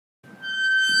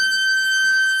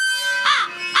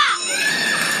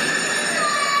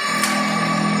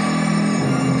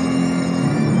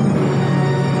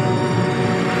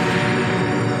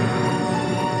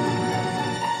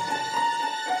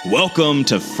Welcome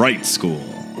to Fright School.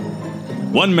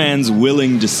 One man's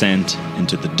willing descent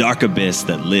into the dark abyss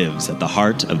that lives at the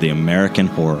heart of the American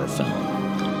horror film.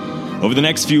 Over the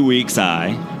next few weeks,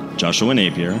 I, Joshua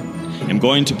Napier, am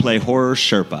going to play horror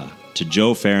Sherpa to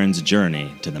Joe Farron's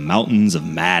journey to the mountains of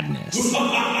madness.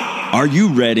 Are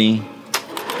you ready?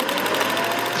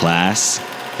 Class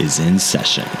is in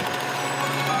session.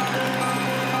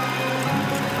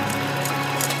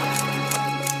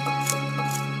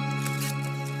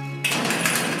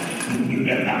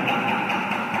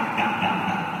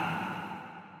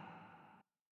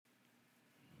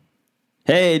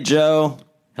 Hey, Joe.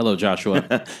 Hello,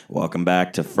 Joshua. Welcome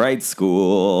back to Fright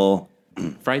School.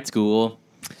 Fright School.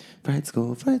 Fright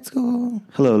School, Fright School.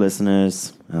 Hello,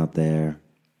 listeners out there.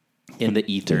 In the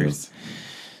ethers.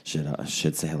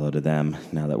 Should say hello to them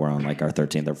now that we're on like our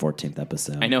 13th or 14th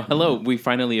episode. I know. Hello. We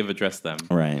finally have addressed them.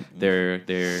 Right. They're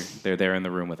there in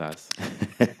the room with us.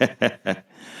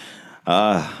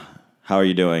 How are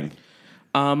you doing?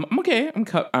 I'm okay.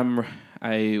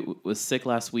 I was sick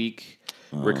last week,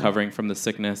 recovering from the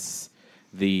sickness.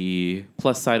 The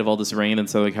plus side of all this rain in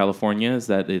Southern California is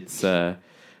that it's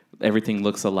everything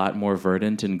looks a lot more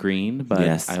verdant and green. But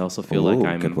Yes. I also feel like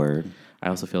I'm good word. I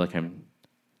also feel like I'm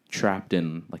trapped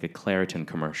in like a Claritin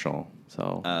commercial.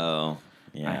 So Oh,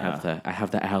 yeah. I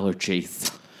have the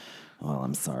allergies. Well,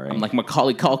 I'm sorry. I'm like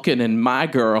Macaulay Culkin and My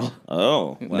Girl.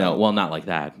 Oh, No, well, not like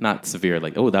that. Not severe.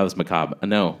 Like, oh, that was macabre.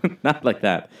 No, not like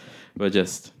that. But I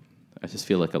just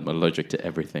feel like I'm allergic to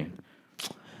everything.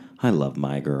 I love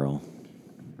My Girl.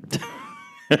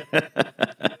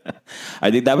 I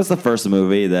think that was the first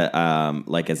movie that,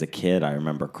 like as a kid, I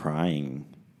remember crying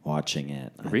watching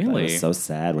it. I thought Really? it was so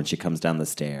sad when she comes down the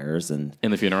stairs and In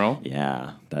the funeral?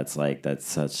 yeah, that's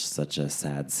such a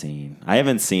sad scene. I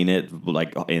haven't seen it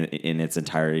like in its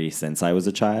entirety since I was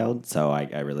a child, so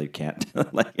I really can't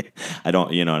like I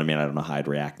don't you know what I mean. I don't know how I'd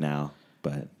react now,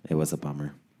 but it was a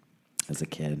bummer as a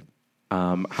kid.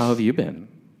 How have you been?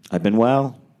 I've been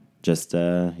well. Just,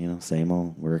 same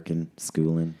old working,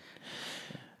 schooling.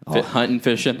 Hunting,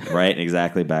 fishing? Right,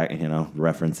 exactly. Back,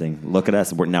 referencing. Look at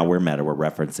us. We're meta. We're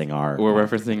referencing We're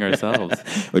referencing ourselves.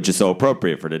 which is so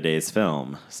appropriate for today's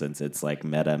film, since it's like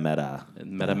meta.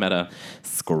 Meta.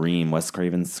 Scream, Wes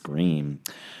Craven's Scream.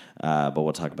 But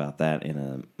we'll talk about that in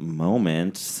a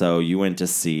moment. So you went to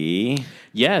see...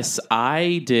 Yes,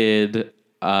 I did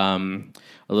a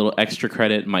little extra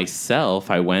credit myself.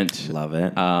 I went... Love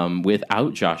it.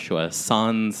 Without Joshua,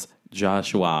 sans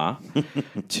Joshua,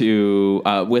 to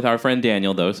with our friend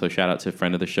Daniel, though. So shout out to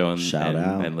friend of the show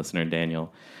and listener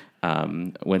Daniel.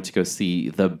 Went to go see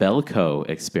the Belko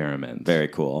Experiment. Very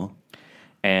cool.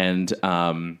 And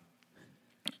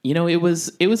it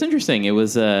was interesting.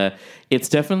 It's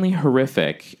definitely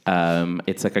horrific.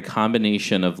 It's like a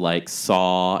combination of like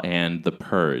Saw and The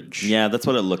Purge. Yeah, that's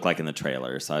what it looked like in the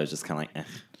trailer. So I was just kind of like, eh.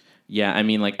 Yeah, I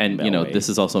mean, like, and this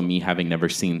is also me having never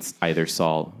seen neither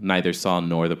Saw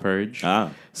nor The Purge.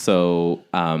 So,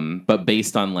 but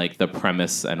based on like the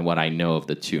premise and what I know of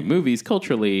the two movies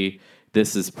culturally,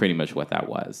 this is pretty much what that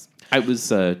was. I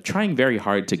was trying very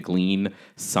hard to glean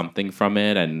something from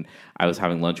it, and I was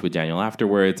having lunch with Daniel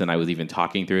afterwards, and I was even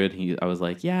talking through it. I was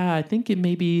like, yeah, I think it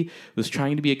maybe was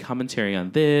trying to be a commentary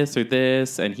on this or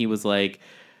this, and he was like,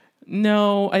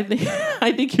 no, I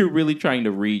think you're really trying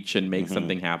to reach and make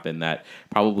something happen that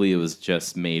probably it was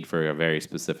just made for a very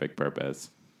specific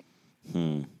purpose.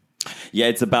 Yeah,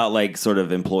 it's about like sort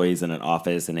of employees in an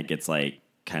office, and it gets like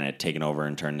kind of taken over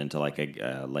and turned into like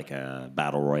a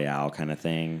battle royale kind of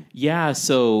thing. Yeah.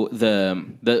 So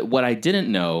the what I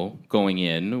didn't know going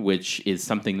in, which is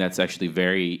something that's actually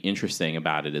very interesting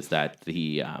about it, is that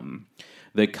the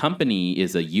company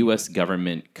is a U.S.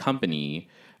 government company.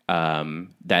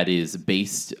 That is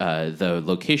based, the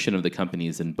location of the company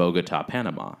is in Bogota,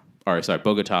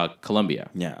 Bogota, Colombia.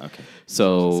 Yeah, okay.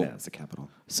 So that's the capital.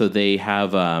 So they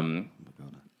have,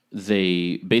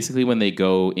 they basically, when they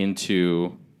go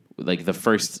into, like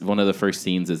one of the first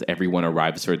scenes is everyone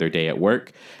arrives for their day at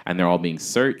work, and they're all being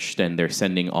searched, and they're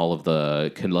sending all of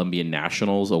the Colombian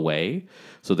nationals away.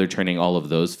 So they're turning all of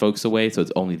those folks away. So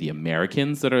it's only the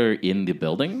Americans that are in the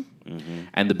building. Mm-hmm.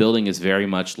 And the building is very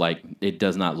much like, it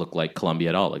does not look like Colombia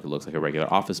at all. Like, it looks like a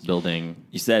regular office building.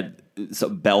 You said, so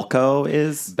Belko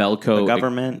is Belko the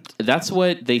government? That's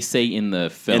what they say in the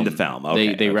film. In the film,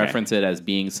 okay. They reference it as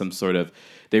being some sort of,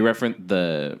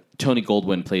 Tony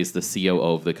Goldwyn plays the COO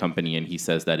of the company, and he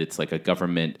says that it's like a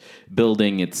government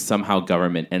building. It's somehow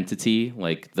government entity.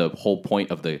 Like the whole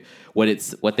point of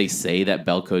what they say that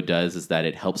Belko does is that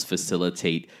it helps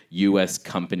facilitate U.S.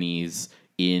 companies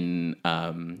in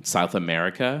South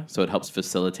America. So it helps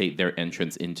facilitate their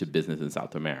entrance into business in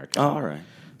South America. Oh, all right.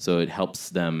 So it helps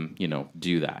them,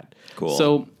 do that. Cool.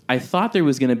 So I thought there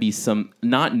was going to be some,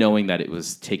 not knowing that it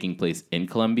was taking place in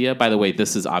Colombia. By the way,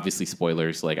 this is obviously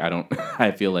spoilers. Like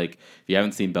I feel like if you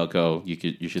haven't seen Belko,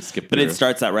 you should skip through. But it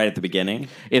starts out right at the beginning?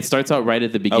 It starts out right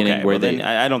at the beginning okay, then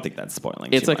I don't think that's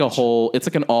spoiling it's too like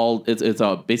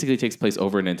much. Basically takes place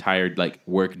over an entire like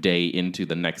work day into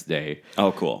the next day.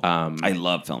 Oh, cool. I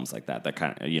love films like that. That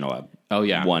kind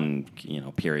of, one,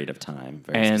 period of time.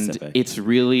 Very specific. It's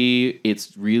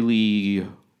really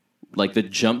like the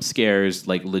jump scares,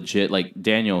 like legit, like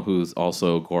Daniel, who's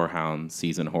also Gorehound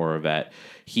seasoned horror vet,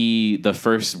 the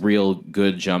first real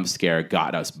good jump scare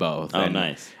got us both. Oh,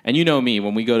 nice. And you know me,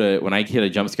 when I hit a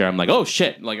jump scare, I'm like, oh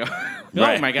shit, like,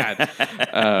 oh my God.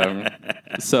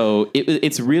 So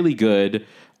it's really good.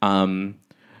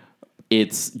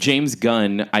 It's James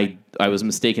Gunn. I was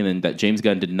mistaken in that James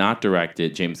Gunn did not direct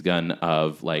it. James Gunn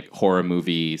of like horror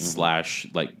movie /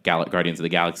 like Guardians of the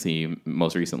Galaxy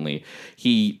most recently.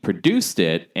 He produced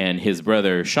it, and his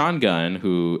brother Sean Gunn,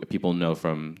 who people know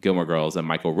from Gilmore Girls, and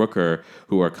Michael Rooker,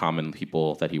 who are common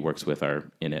people that he works with, are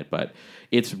in it. But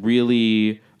it's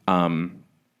really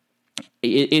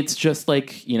it's just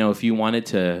like, if you wanted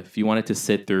to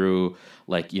sit through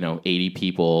like 80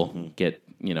 people get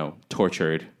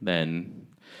tortured, then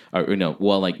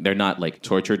like they're not like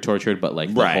tortured, but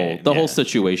like the whole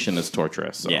situation is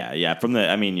torturous. So. Yeah. From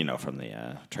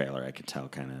the trailer, I could tell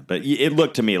kind of, but it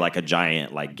looked to me like a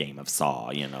giant like game of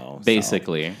Saw,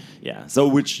 basically. So, yeah. So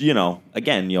which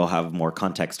again, you'll have more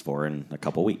context for in a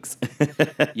couple weeks.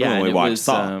 Yeah, when we watch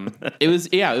Saw. It was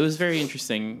very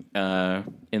interesting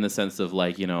in the sense of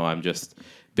like I'm just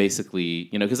basically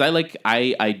because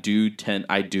I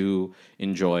do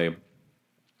enjoy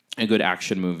a good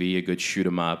action movie, a good shoot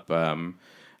 'em up,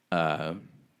 a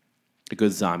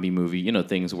good zombie movie,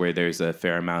 things where there's a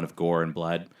fair amount of gore and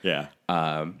blood. Yeah.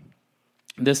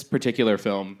 This particular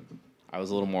film, I was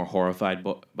a little more horrified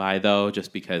by though,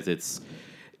 just because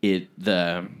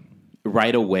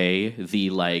right away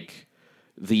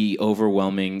the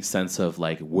overwhelming sense of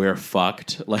like we're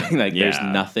fucked, like there's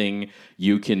nothing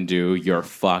you can do, you're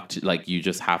fucked, like you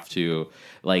just have to,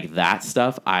 like that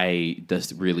stuff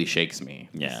just really shakes me.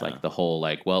 Yeah. It's like the whole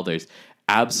like, well, there's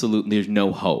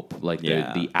no hope, like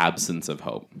the absence of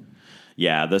hope.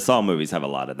 Yeah, the Saw movies have a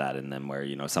lot of that in them where,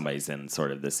 somebody's in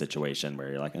sort of this situation where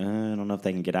you're like, I don't know if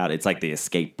they can get out. It's like the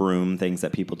escape room things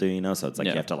that people do, so it's like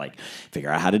you have to like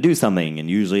figure out how to do something. And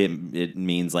usually it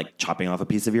means like chopping off a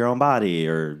piece of your own body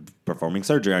or performing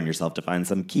surgery on yourself to find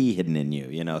some key hidden in you,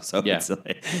 So it's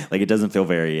like it doesn't feel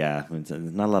very, there's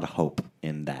not a lot of hope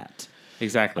in that.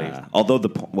 Exactly. Although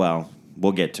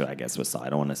we'll get to it, I guess, with Saw. I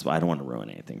don't want to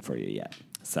ruin anything for you yet.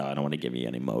 So I don't want to give you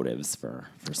any motives for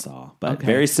Saw. But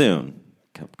very soon,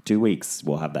 2 weeks,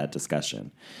 we'll have that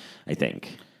discussion, I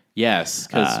think. Yes,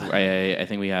 because I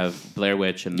think we have Blair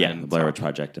Witch and then the Blair Witch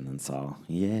Project and then Saw.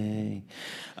 Yay.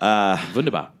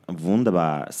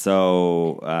 Wunderbar.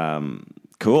 So,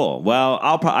 cool. Well,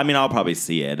 I'll probably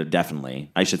see it,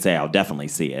 definitely. I should say I'll definitely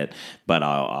see it, but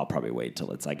I'll probably wait till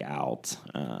it's like out.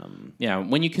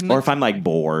 When you can... Or if I'm like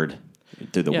bored...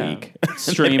 through the week.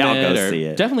 Stream it, I'll go or see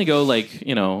it. Definitely go like,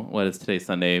 what is today?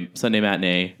 Sunday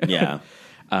matinee. Yeah.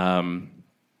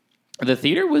 The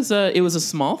theater was it was a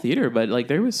small theater, but like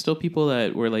there was still people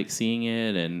that were like seeing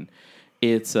it, and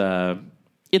it's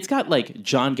got like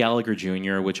John Gallagher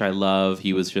Jr., which I love.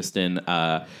 He was just in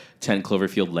 10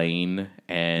 Cloverfield Lane,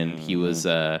 and he was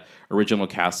original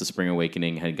cast of Spring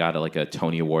Awakening, had got a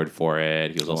Tony Award for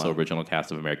it. He was also original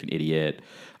cast of American Idiot.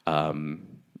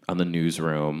 On the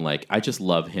Newsroom, like I just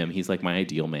love him. He's like my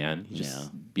ideal man. He's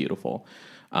just beautiful.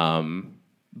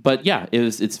 But yeah,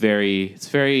 it's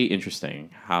very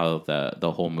interesting how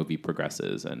the whole movie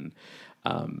progresses, and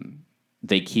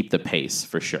they keep the pace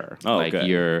for sure. Oh, like good.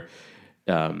 You're,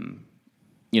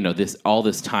 all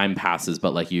this time passes,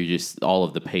 but like all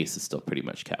of the pace is still pretty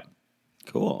much kept.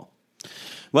 Cool.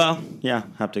 Well, yeah,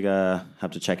 have to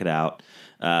check it out.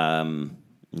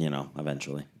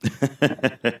 Eventually.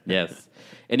 Yes.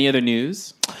 Any other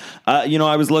news? I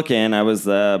was looking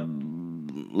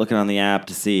on the app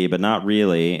to see, but not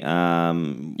really.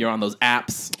 You're on those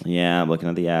apps. Yeah, I'm looking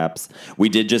at the apps. We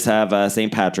did just have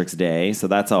St. Patrick's Day, so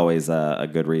that's always a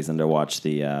good reason to watch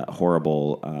the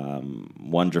horrible,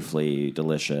 wonderfully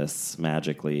delicious,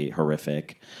 magically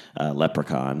horrific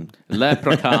Leprechaun.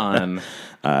 Leprechaun.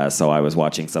 So I was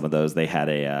watching some of those. They had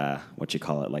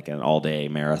like an all-day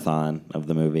marathon of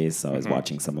the movies, so I was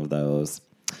watching some of those.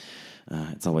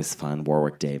 It's always fun.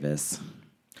 Warwick Davis.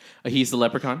 He's the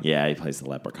Leprechaun? Yeah, he plays the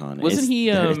Leprechaun. Wasn't he...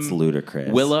 it's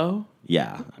ludicrous. Willow?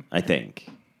 Yeah, I think.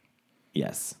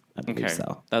 Yes, I believe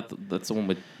so. That's the one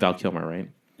with Val Kilmer, right?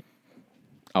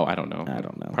 Oh, I don't know.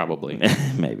 Probably.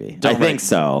 Maybe. I think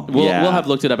so. We'll have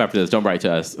looked it up after this. Don't write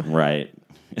to us. Right.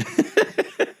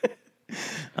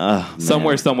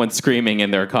 Somewhere someone's screaming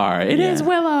in their car. It is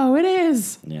Willow. It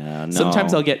is. Yeah, no.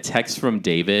 Sometimes I'll get texts from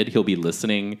David. He'll be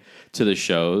listening to the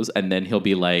shows, and then he'll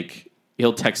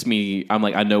text me. I'm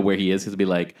like, I know where he is. He'll be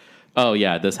like, oh,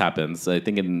 yeah, this happens. I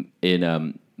think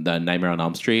in the Nightmare on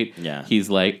Elm Street, he's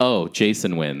like, oh,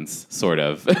 Jason wins, sort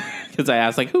of. Because I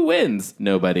asked, like, who wins?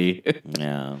 Nobody.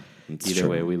 Yeah. Either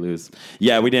way, we lose.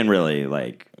 Yeah, we didn't really,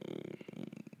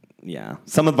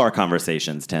 some of our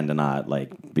conversations tend to not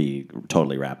be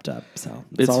totally wrapped up, so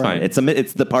it's all right. Fine.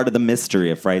 It's the part of the mystery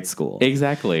of Fright School.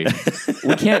 Exactly.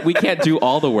 we can't do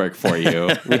all the work for you.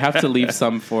 We have to leave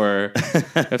some for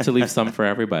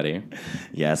everybody.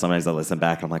 Yeah, sometimes I listen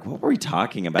back and I'm like, what were we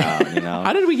talking about? You know,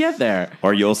 how did we get there?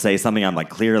 Or you'll say something, I'm like,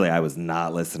 clearly I was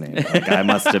not listening. I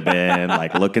must have been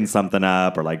looking something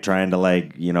up or trying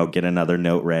to get another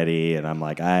note ready, and I'm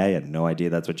like, I had no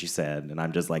idea that's what you said, and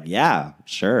I'm just like, yeah,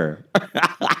 sure.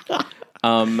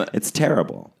 It's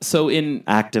terrible. So in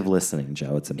active listening,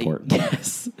 Joe, it's important.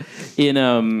 Yes.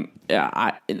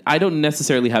 I don't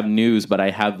necessarily have news, but I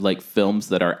have films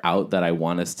that are out that I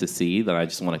want us to see that I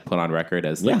just want to put on record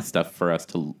as stuff for us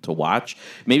to watch.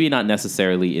 Maybe not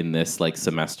necessarily in this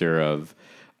semester of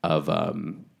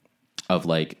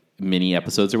mini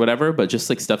episodes or whatever, but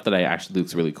just stuff that I actually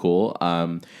looks really cool.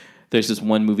 There's this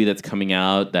one movie that's coming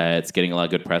out that's getting a lot of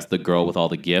good press, The Girl with All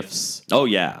the Gifts. Oh,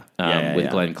 yeah.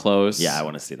 With Glenn Close. Yeah, I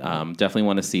want to see that. Definitely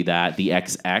want to see that. The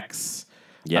XX.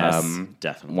 Yes,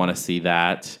 definitely. Want to see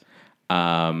that.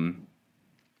 I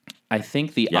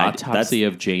think The Autopsy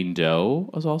of Jane Doe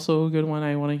was also a good one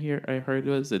I want to hear. I heard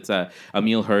it's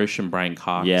Emile Hirsch and Brian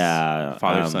Cox. Yeah.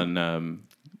 Father-son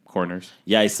corners.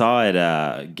 Yeah, I saw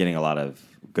it getting a lot of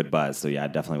good buzz, so yeah, I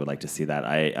definitely would like to see that.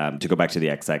 I to go back to the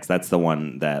XX, that's the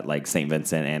one that St.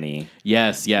 Vincent Annie,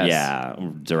 yes,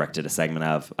 directed a segment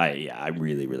of. I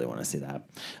really want to see that.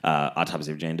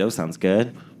 Autopsy of Jane Doe sounds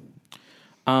good.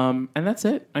 And that's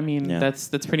it. I mean, that's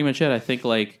pretty much it. I think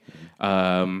I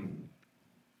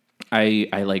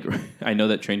know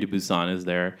that Train to Busan is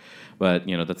there, but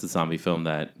that's a zombie film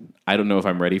that I don't know if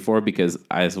I'm ready for, because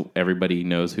as everybody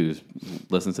knows who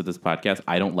listens to this podcast,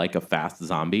 I don't like a fast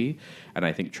zombie, and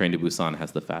I think Train to Busan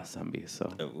has the fast zombie.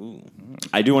 So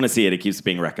I do want to see it. It keeps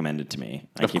being recommended to me.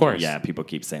 Of course. Yeah, people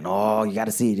keep saying, "Oh, you got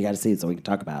to see it, so we can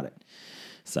talk about it."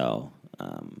 So,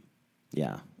 we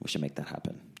should make that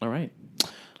happen. All right,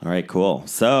 cool.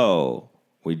 So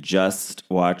we just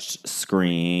watched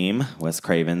Scream, Wes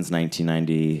Craven's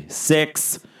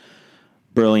 1996.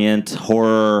 Brilliant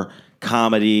horror,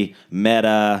 comedy,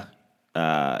 meta.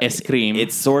 Scream.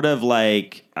 It's sort of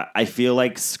I feel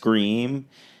like Scream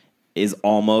is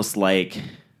almost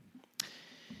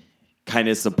kind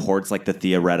of supports the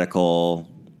theoretical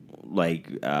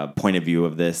point of view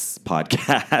of this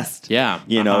podcast. Yeah.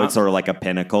 It's sort of like a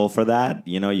pinnacle for that.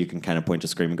 You can kind of point to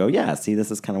Scream and go, yeah, see,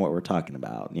 this is kind of what we're talking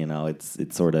about. It's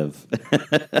sort of.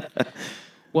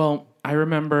 Well, I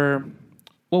remember.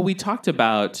 Well, we talked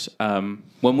about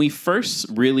when we first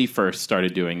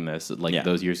started doing this,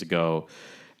 those years ago.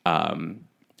 I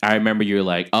remember you were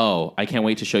like, "Oh, I can't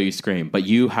wait to show you Scream," but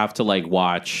you have to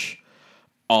watch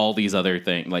all these other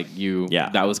things.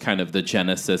 That was kind of the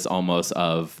genesis almost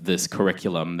of this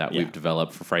curriculum that we've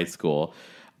developed for Fright School.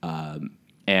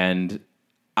 And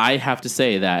I have to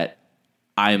say that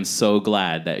I am so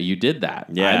glad that you did that.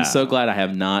 Yeah. I'm so glad I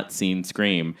have not seen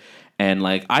Scream, and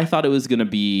I thought it was going to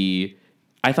be.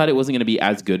 I thought it wasn't going to be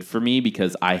as good for me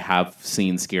because I have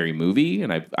seen Scary Movie,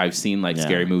 and I've seen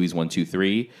Scary Movies 1, 2,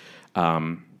 3,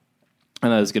 and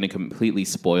I was going to completely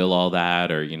spoil all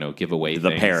that or give away the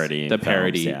things. the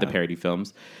parody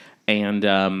films, and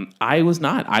I was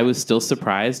not. I was still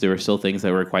surprised. There were still things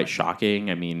that were quite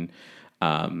shocking. I mean,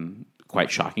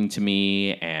 quite shocking to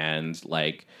me, and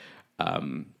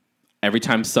every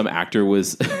time some actor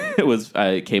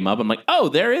came up, I'm like, oh,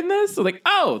 they're in this? I'm like,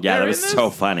 oh, yeah, that was so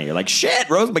funny. You're like, shit,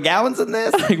 Rose McGowan's in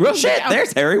this?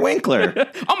 There's Harry Winkler.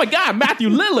 Oh my God, Matthew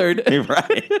Lillard.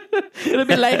 Right. It'll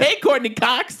be like, hey, Courtney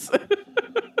Cox.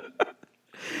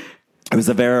 It was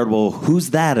a veritable who's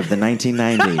that of the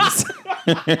 1990s.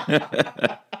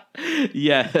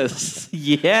 Yes.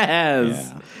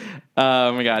 Yeah.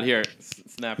 Oh my God, here.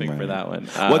 Snapping for that one.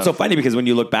 Well, it's so funny because when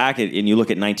you look back and you look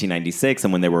at 1996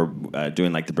 and when they were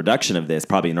doing the production of this,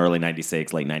 probably in early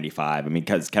 96, late 95. I mean,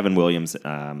 because Kevin Williams, is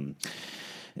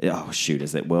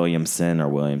it Williamson or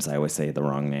Williams? I always say the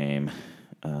wrong name.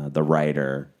 The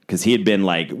writer, because he had been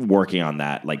working on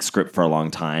that script for a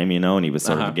long time, and he was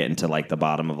sort of getting to the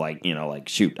bottom of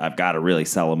shoot, I've got to really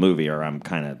sell a movie or I'm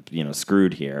kind of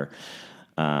screwed here.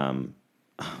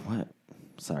 What?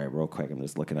 Sorry, real quick. I'm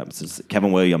just looking up. It's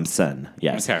Kevin Williamson.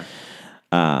 Yes. Okay.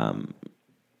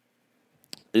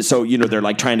 So, they're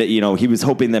like trying to, he was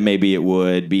hoping that maybe it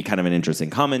would be kind of an interesting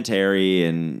commentary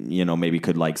and, maybe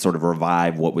could like sort of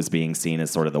revive what was being seen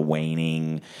as sort of the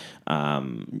waning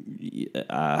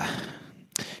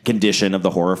condition of the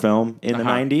horror film in the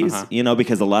 90s,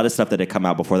 because a lot of stuff that had come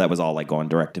out before that was all like going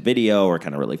direct to video or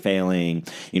kind of really failing,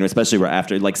 especially right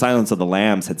after like Silence of the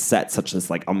Lambs had set such this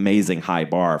like amazing high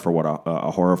bar for what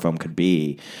a horror film could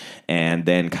be. And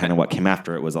then kind of what came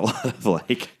after it was a lot of like...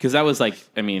 Because that was like,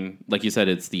 I mean, like you said,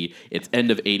 it's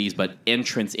end of 80s, but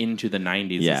entrance into the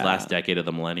 90s, this last decade of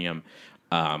the millennium.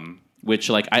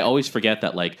 Which, like, I always forget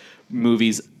that, like,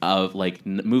 movies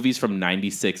from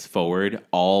 96 forward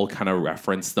all kind of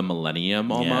reference the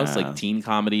millennium almost. Like, teen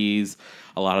comedies,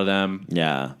 a lot of them.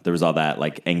 Yeah, there was all that,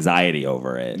 like, anxiety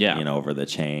over it, over the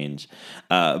change.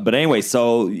 But anyway,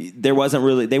 so they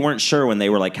weren't sure when they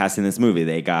were, like, casting this movie.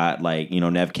 They got, like,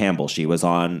 Neve Campbell. She was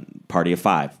on Party of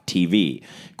Five, TV.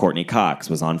 Courtney Cox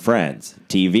was on Friends,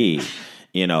 TV.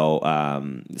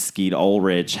 Skeet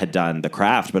Ulrich had done The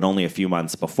Craft, but only a few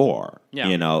months before.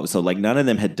 Yeah. So like none of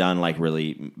them had done like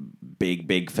really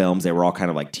big films. They were all kind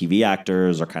of like TV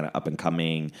actors or kind of up and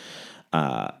coming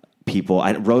people.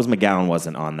 Rose McGowan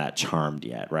wasn't on that Charmed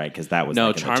yet, right? Because that was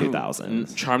like in the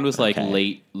 2000s. Charmed was like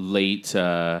late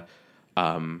 90s,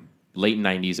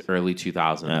 early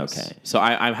 2000s. Okay. So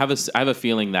I have a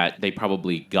feeling that they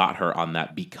probably got her on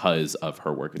that because of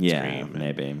her work in Scream. Yeah,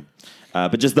 maybe.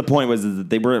 But just the point was that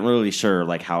they weren't really sure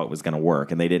like how it was going to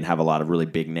work, and they didn't have a lot of really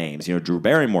big names. Drew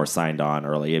Barrymore signed on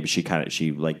early. I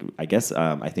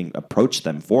think approached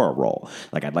them for a role.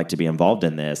 Like, I'd like to be involved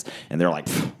in this, and they're like,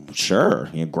 sure,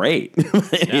 great,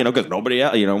 because nobody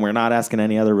else, we're not asking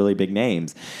any other really big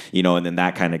names, and then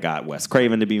that kind of got Wes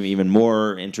Craven to be even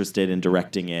more interested in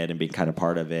directing it and being kind of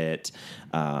part of it.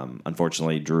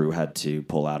 Unfortunately, Drew had to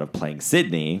pull out of playing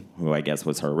Sydney, who I guess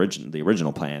was the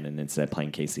original plan, and instead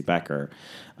playing Casey Becker.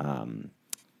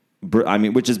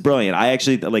 Which is brilliant. I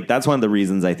actually like that's one of the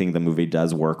reasons I think the movie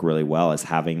does work really well is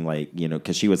having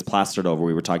because she was plastered over.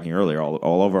 We were talking earlier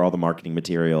all over all the marketing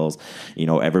materials.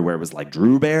 Everywhere was like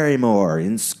Drew Barrymore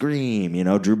in Scream.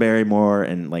 Drew Barrymore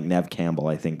and like Neve Campbell.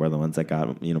 I think were the ones that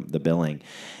got the billing.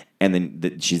 And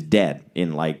then she's dead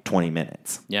in like 20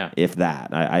 minutes. Yeah. If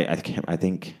that. I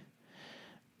think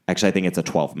it's a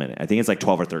 12-minute. I think it's like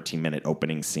 12 or 13-minute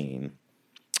opening scene.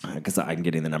 Because I'm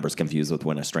getting the numbers confused with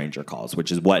When a Stranger Calls,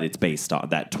 which is what it's based on.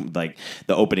 That like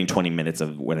the opening 20 minutes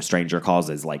of When a Stranger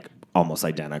Calls is like almost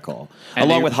identical,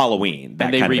 along with Halloween.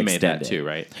 And they remade that too,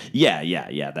 right? Yeah.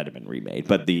 That had been remade,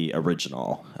 but the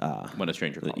original When a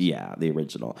Stranger Calls, the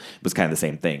original was kind of the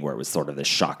same thing, where it was sort of this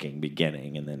shocking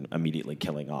beginning and then immediately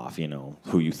killing off,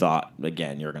 who you thought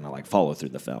again you're gonna like follow through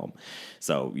the film.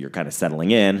 So you're kind of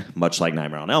settling in, much like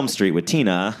Nightmare on Elm Street with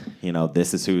Tina.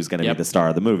 This is who's going to be the star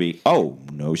of the movie. Oh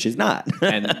no, she's not.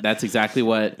 And that's exactly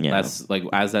what that's like.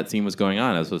 As that scene was going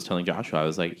on, as I was telling Joshua, I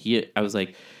was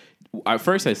like, at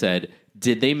first I said,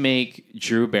 did they make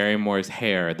Drew Barrymore's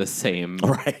hair the same,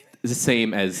 the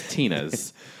same as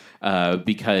Tina's?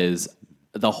 Because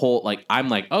the whole I'm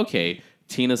like, okay,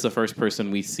 Tina's the first person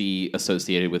we see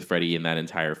associated with Freddy in that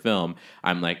entire film.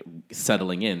 I'm like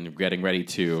settling in, getting ready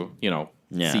to,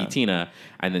 see Tina,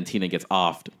 and then Tina gets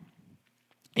offed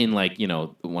in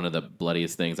one of the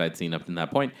bloodiest things I'd seen up to that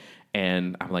point.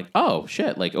 And I'm like, oh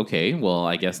shit, okay, well,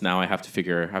 I guess now I have to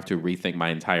rethink my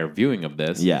entire viewing of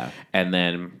this. Yeah. And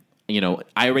then,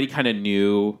 I already kind of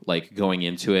knew, going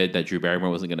into it, that Drew Barrymore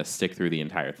wasn't going to stick through the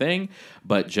entire thing,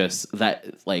 but just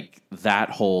that, that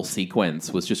whole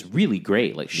sequence was just really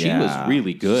great. She was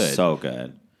really good. So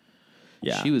good.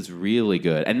 Yeah. She was really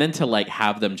good. And then to,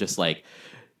 have them just,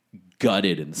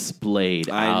 gutted and splayed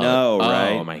out. I know,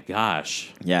 right? Oh, my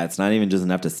gosh. Yeah, it's not even just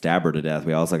enough to stab her to death.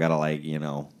 We also got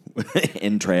to,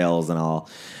 entrails and all.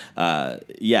 So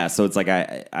it's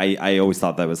I always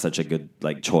thought that was such a good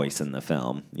choice in the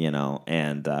film,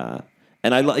 and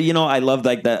I love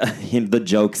the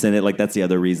jokes in it. That's the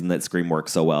other reason that Scream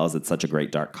works so well is it's such a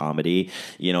great dark comedy,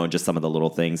 and just some of the little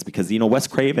things because Wes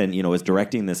Craven is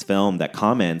directing this film that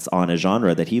comments on a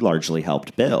genre that he largely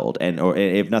helped build or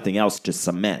if nothing else just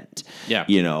cement. Yeah.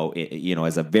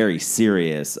 As a very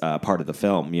serious part of the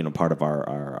film, part of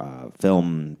our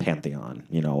film pantheon,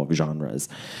 of genres.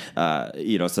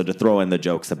 So to throw in the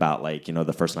jokes about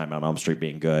the first Nightmare on Elm Street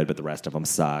being good, but the rest of them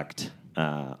sucked.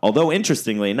 Although,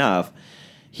 interestingly enough,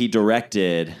 he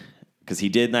directed, because he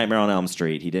did Nightmare on Elm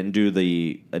Street. He didn't do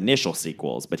the initial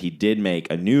sequels, but he did make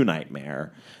A New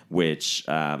Nightmare, which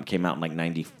came out in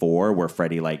 94, where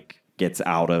Freddy gets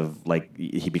out of, like,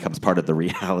 he becomes part of the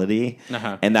reality,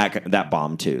 and that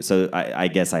bombed too. So I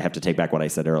guess I have to take back what I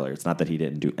said earlier. It's not that he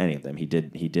didn't do any of them. He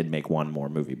did make one more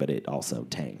movie, but it also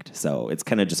tanked. So it's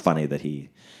kind of just funny that he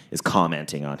is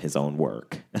commenting on his own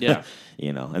work. Yeah.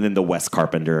 And then the Wes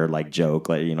Carpenter, like, joke,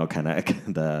 like, kind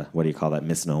of the, what do you call that,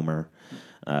 misnomer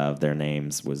of their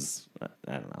names was,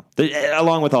 I don't know,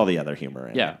 along with all the other humor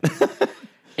in it.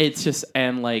 It's just,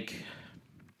 and like,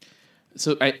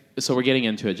 so we're getting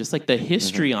into it, just like the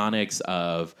histrionics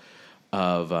of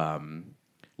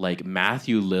like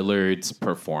Matthew Lillard's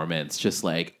performance, just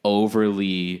like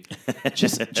overly,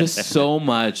 just so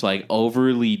much like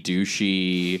overly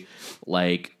douchey,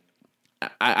 like.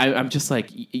 I'm just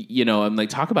like, I'm like,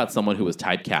 talk about someone who was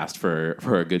typecast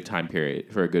for a good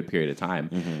period of time.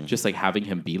 Mm-hmm. Just like having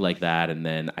him be like that. And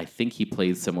then I think he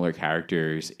plays similar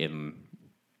characters in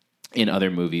other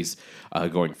movies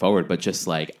going forward. But just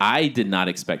like, I did not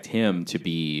expect him to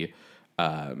be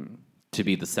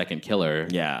the second killer.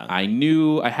 Yeah.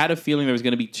 I had a feeling there was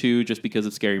going to be two just because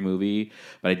of Scary Movie,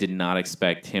 but I did not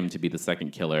expect him to be the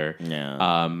second killer.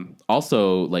 Yeah.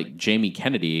 Also, like Jamie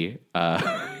Kennedy,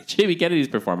 Jamie Kennedy's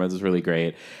performance was really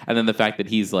great. And then the fact that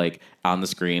he's like on the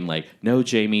screen, like, no,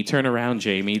 Jamie, turn around,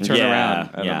 Jamie, turn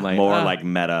around. And I'm like, more like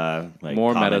meta, like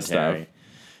more commentary. meta stuff.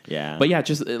 Yeah. But yeah,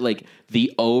 just like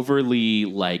the overly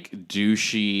like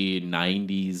douchey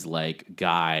 90s like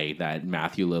guy that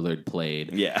Matthew Lillard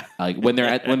played. Yeah. Like when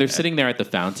they're sitting there at the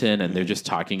fountain and they're just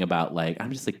talking about like,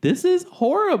 I'm just like, this is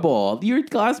horrible. Your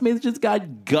classmates just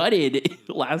got gutted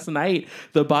last night.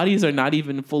 The bodies are not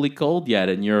even fully cold yet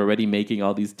and you're already making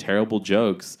all these terrible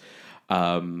jokes.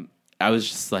 I was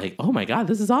just like, oh my God,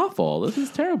 this is awful. This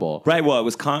is terrible. Right. Well, it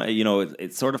was,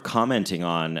 it's sort of commenting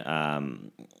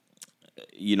on,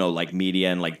 like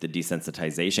media and like the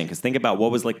desensitization. Because think about what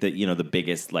was like the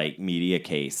biggest like media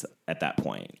case at that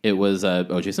point. It was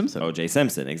O.J. Simpson. O.J.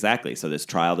 Simpson, exactly. So this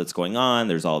trial that's going on,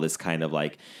 there's all this kind of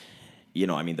like,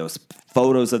 those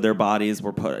photos of their bodies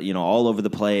were put, all over the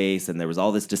place, and there was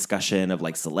all this discussion of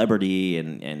like celebrity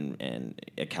and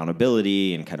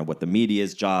accountability and kind of what the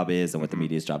media's job is and what the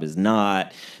media's job is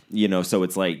not, so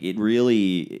it's like it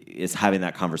really is having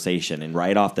that conversation. And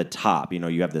right off the top,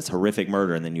 you have this horrific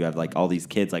murder, and then you have like all these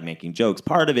kids like making jokes.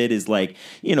 Part of it is like,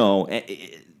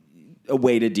 a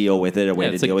way to deal with it, to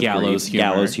deal with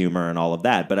gallows humor and all of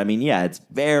that. But I mean, it's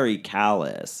very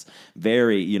callous,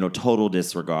 very, total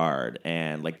disregard,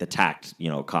 and like the tact,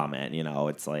 comment,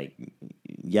 it's like,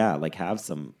 like have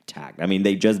some tact. I mean,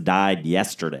 they just died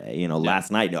yesterday,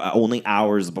 last night, only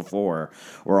hours before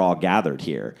we're all gathered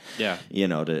here,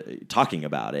 to talking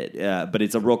about it. But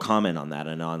it's a real comment on that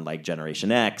and on like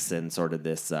Generation X and sort of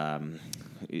this,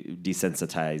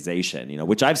 desensitization,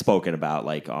 which I've spoken about,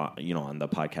 like, on the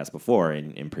podcast before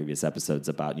in previous episodes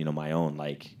about, my own,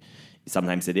 like,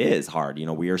 sometimes it is hard.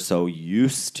 We are so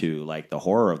used to like the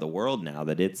horror of the world now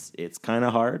that it's kind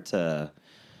of hard to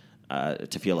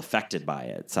feel affected by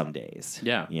it some days.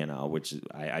 Yeah. Which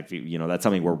I feel, that's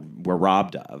something we're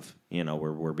robbed of.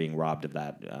 We're being robbed of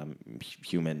that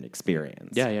human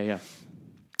experience. Yeah.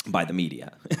 By the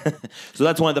media. So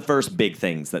that's one of the first big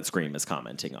things that Scream is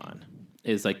commenting on.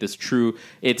 Is like this true,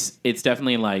 it's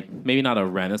definitely like maybe not a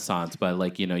renaissance, but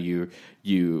like,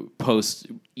 you post,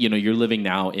 you're living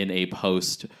now in a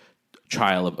post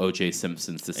trial of O.J.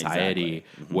 Simpson society.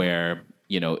 Exactly. Mm-hmm. Where,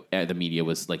 the media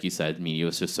was, like you said, media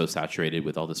was just so saturated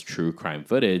with all this true crime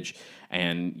footage.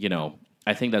 And,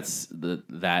 I think that's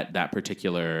that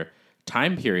particular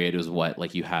time period is what,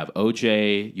 like, you have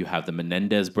O.J., you have the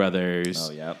Menendez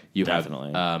brothers. Oh, yeah. You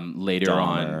definitely. have later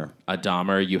Dahmer. On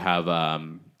Dahmer, you have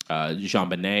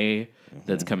JonBenet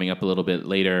that's coming up a little bit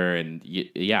later, and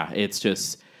it's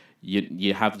just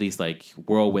you have these like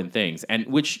whirlwind things, and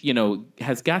which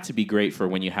has got to be great for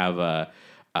when you have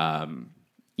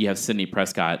you have Sidney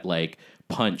Prescott like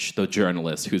punch the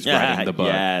journalist who's writing the book.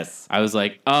 Yes, I was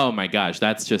like, oh my gosh,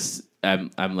 that's just I'm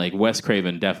like Wes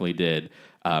Craven definitely did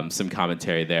some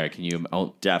commentary there. Can you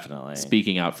definitely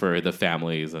speaking out for the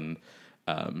families and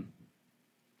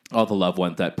all the loved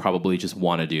ones that probably just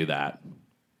want to do that.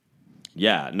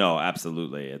 Yeah, no,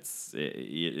 absolutely.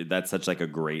 That's such like a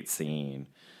great scene.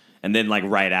 And then like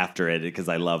right after it, because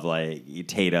I love like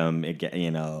Tatum,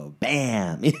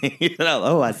 bam,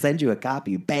 oh, I send you a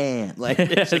copy, bam. Like,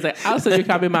 it's like, I'll send you a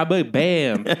copy of my book,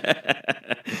 bam.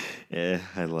 Yeah,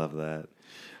 I love that.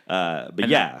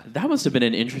 That must have been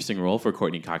an interesting role for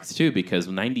Courtney Cox too, because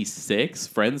 96,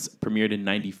 Friends premiered in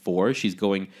 94.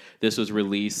 This was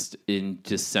released in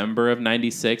December of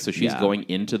 96, so she's going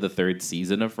into the third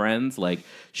season of Friends. Like,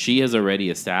 she has already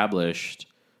established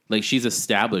Like, she's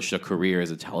established a career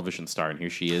as a television star, and here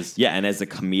she is. Yeah, and as a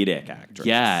comedic actress.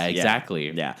 Yeah,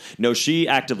 exactly. Yeah. No, she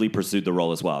actively pursued the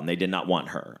role as well, and they did not want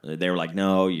her. They were like,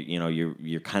 no,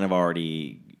 you're kind of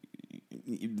already...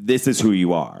 This is who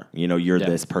you are. You're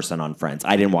this person on Friends.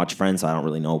 I didn't watch Friends, so I don't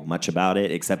really know much about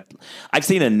it, except I've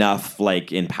seen enough,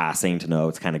 like, in passing to know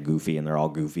it's kind of goofy, and they're all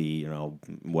goofy,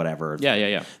 whatever.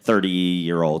 Yeah.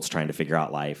 30-year-olds trying to figure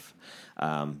out life.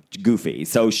 Goofy.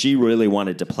 So she really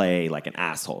wanted to play like an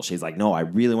asshole. She's like, no, I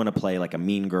really want to play like a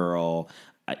mean girl.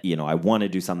 I want to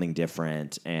do something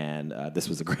different, and this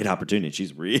was a great opportunity.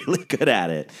 She's really good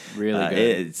at it. Really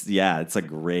good. It's a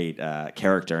great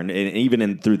character, and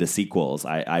even through the sequels,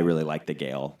 I really like the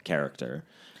Gail character.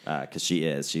 Because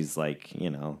she's like,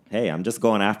 hey, I'm just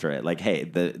going after it. Like, hey,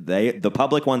 the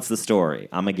public wants the story.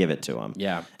 I'm gonna give it to them.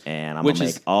 Yeah, and I'm gonna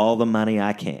make all the money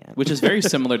I can. Which is very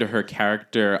similar to her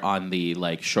character on the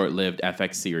like short-lived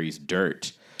FX series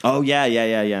Dirt. Oh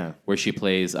yeah. Where she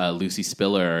plays Lucy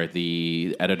Spiller,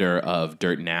 the editor of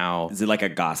Dirt Now. Is it like a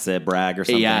gossip rag or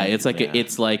something? Yeah, it's like a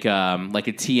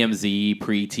TMZ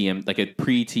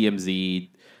pre-TMZ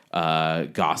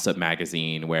gossip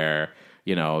magazine where.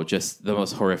 Just the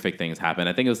most horrific things happen.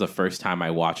 I think it was the first time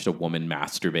I watched a woman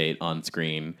masturbate on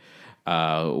screen.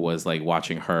 Was like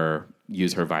watching her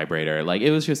use her vibrator. Like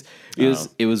it was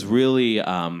really.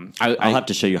 I'll have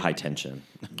to show you High Tension.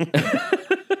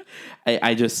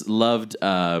 I just loved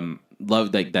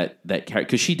like that character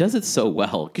because she does it so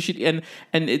well. Because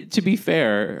to be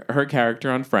fair, her character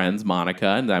on Friends, Monica,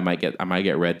 and I might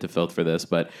get read to filth for this,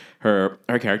 but her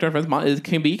character on Friends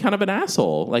can be kind of an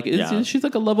asshole. Like she's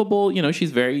like a lovable, she's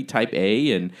very type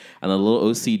A and a little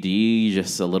OCD,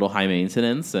 just a little high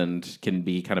maintenance, and can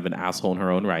be kind of an asshole in her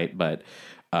own right. But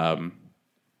I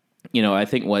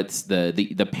think what's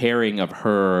the pairing of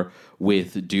her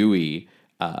with Dewey.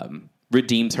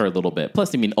 Redeems her a little bit.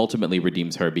 Plus, ultimately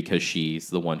redeems her because she's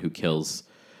the one who kills,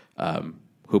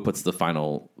 who puts the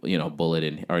final, bullet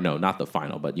in, or no, not the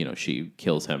final, but she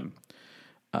kills him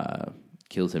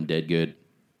dead good.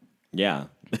 Yeah.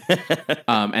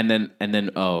 And then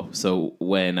so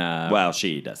when well,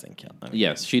 she doesn't kill him.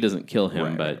 Yes, she doesn't kill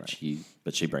him, right. she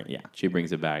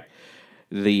brings it back.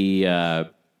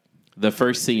 The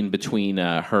first scene between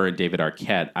her and David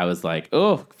Arquette, I was like,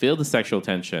 oh, feel the sexual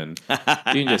tension.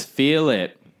 You can just feel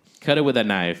it. Cut it with a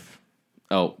knife.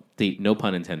 Oh, no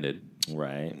pun intended.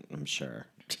 Right, I'm sure.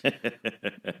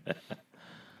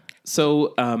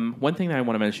 So one thing that I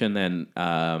want to mention then,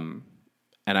 and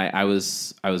I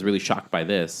was really shocked by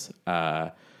this,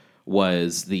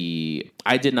 was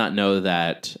I did not know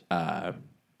that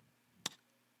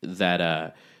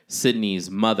Sydney's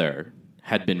mother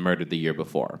had been murdered the year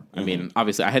before. Mm-hmm.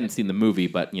 Obviously, I hadn't seen the movie,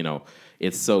 but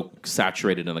it's so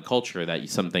saturated in the culture that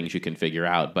some things you can figure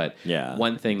out. But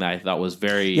one thing that I thought was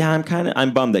very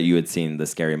I'm bummed that you had seen the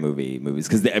Scary Movie movies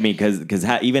because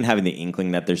even having the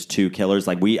inkling that there's two killers,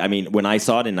 like when I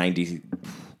saw it in 90.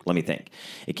 Let me think.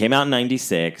 It came out in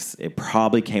 96. It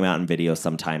probably came out in video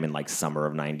sometime in like summer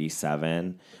of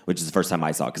 97, which is the first time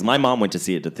I saw it. Because my mom went to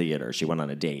see it at the theater. She went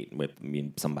on a date with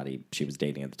somebody she was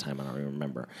dating at the time. I don't even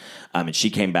remember. And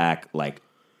she came back like,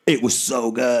 it was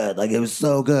so good. Like, it was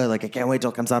so good. Like, I can't wait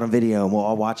till it comes out on video and we'll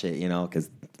all watch it,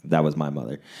 because that was my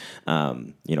mother,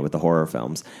 with the horror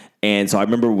films. And so I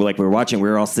remember, like, we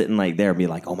were all sitting, like, there and be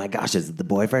like, oh, my gosh, is it the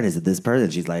boyfriend? Is it this person?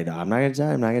 She's like, no, I'm not going to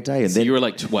tell you. And so then, you were,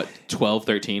 like, 12,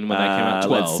 13 when that came out?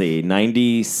 12? Let's see.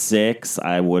 96,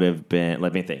 I would have been,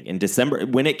 let me think. In December,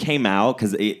 when it came out,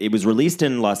 because it was released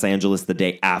in Los Angeles the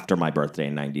day after my birthday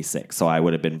in 96. So I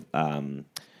would have been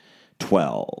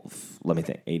 12. Let me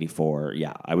think. 84.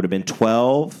 Yeah, I would have been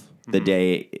 12 the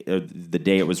day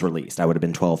it was released. I would have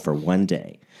been 12 for one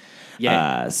day.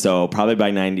 Yeah. So probably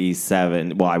by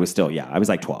 97. Well, I was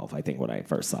like 12, I think, when I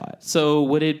first saw it. So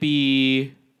would it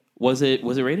be? Was it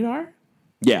rated R?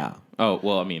 Yeah. Oh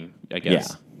well, I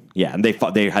guess. Yeah, and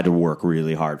they had to work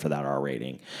really hard for that R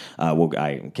rating.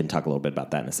 I can talk a little bit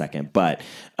about that in a second, but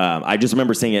I just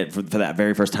remember seeing it for that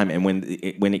very first time, and when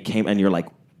it came, and you're like,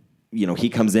 he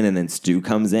comes in, and then Stu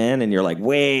comes in, and you're like,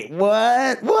 wait,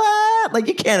 what? Like,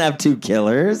 you can't have two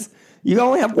killers. You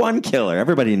only have one killer.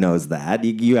 Everybody knows that.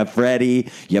 You have Freddy,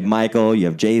 you have Michael, you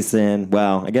have Jason.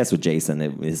 Well, I guess with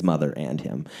Jason, his mother and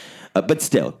him. But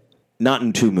still, not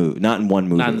in one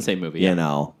movie. Not in the same movie,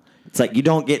 It's like, you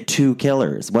don't get two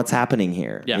killers. What's happening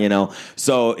here? Yeah.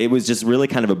 So it was just really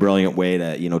kind of a brilliant way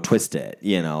to, twist it,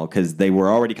 because they were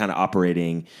already kind of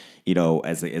operating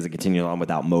as it continues on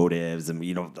without motives, and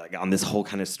like on this whole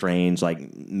kind of strange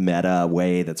like meta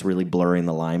way that's really blurring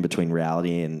the line between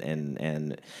reality and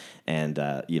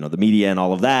the media and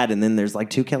all of that, and then there's like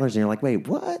two killers, and you're like, wait,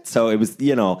 what? So it was,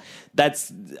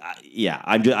 that's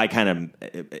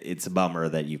it's a bummer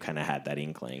that you kind of had that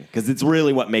inkling, because it's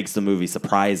really what makes the movie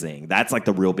surprising. That's like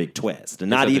the real big twist, and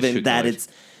not even that it's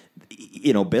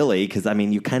Billy, because I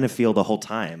mean you kind of feel the whole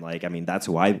time like, I mean, that's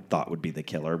who I thought would be the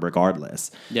killer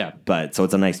regardless. Yeah, but so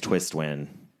it's a nice twist when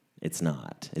it's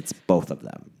not. It's both of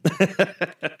them.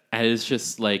 And it was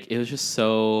just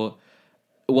so.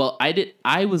 Well,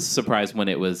 I was surprised when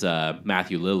it was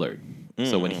Matthew Lillard.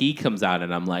 So when he comes out,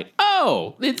 and I'm like,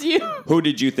 oh, it's you. Who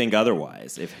did you think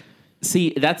otherwise?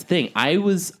 See, that's the thing. I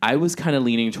was kind of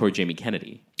leaning toward Jamie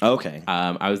Kennedy. Okay.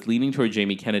 I was leaning toward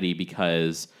Jamie Kennedy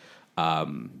because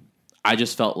I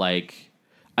just felt like,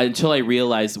 until I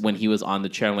realized when he was on the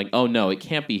chair, I'm like, oh no, it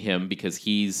can't be him, because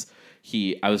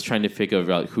I was trying to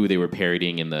figure out who they were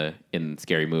parodying in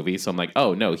Scary Movie. So I'm like,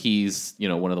 oh no, he's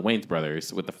one of the Wayans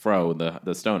brothers with the fro,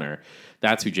 the stoner.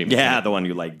 That's who Jamie. Yeah, Kennedy. The one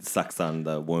who like sucks on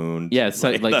the wound. Yeah,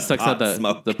 sucks out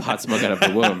the pot smoke out of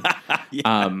the womb.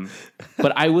 Yeah.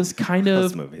 But I was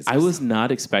I was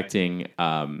not expecting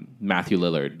Matthew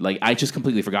Lillard. Like, I just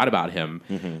completely forgot about him.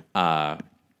 Mm-hmm.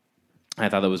 I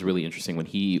thought that was really interesting when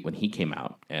he came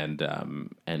out, and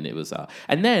it was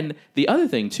and then the other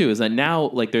thing too is that now,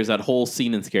 like, there's that whole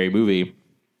scene in Scary Movie,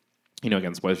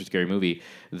 again, spoilers for Scary Movie,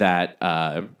 that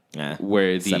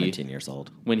where the 17 years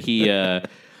old, when he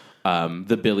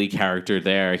the Billy character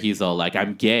there, he's all like,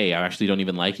 I'm gay, I actually don't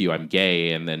even like you, I'm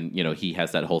gay, and then he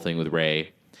has that whole thing with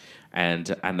Ray, and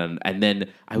then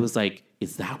I was like,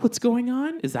 is that what's going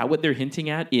on? Is that what they're hinting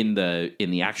at in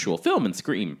the actual film in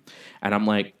Scream? And I'm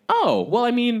like, oh, well,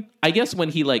 I mean, I guess when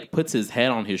he like puts his head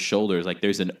on his shoulders, like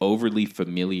there's an overly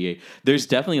familiar, there's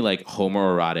definitely like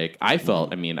homoerotic. I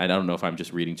felt, I mean, I don't know if I'm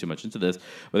just reading too much into this,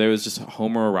 but there was just a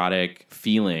homoerotic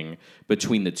feeling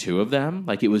between the two of them.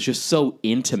 Like, it was just so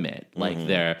intimate, like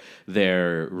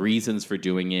their reasons for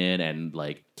doing it. And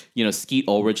like, Skeet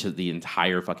Ulrich, the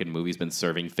entire fucking movie's been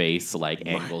serving face, like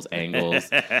angles,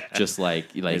 just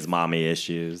like his mommy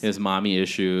issues,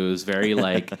 very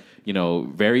like,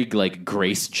 very like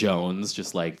Grace Jones,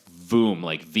 just like boom,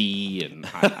 like V, and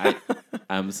I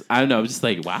don't know. I'm just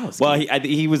like, wow. Well,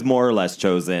 he was more or less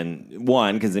chosen,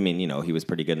 one, because I mean, he was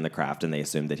pretty good in the craft, and they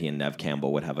assumed that he and Neve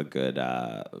Campbell would have a good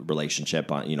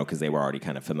relationship on, because they were already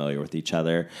kind of familiar with each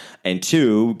other, and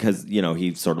two, because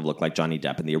he sort of looked like Johnny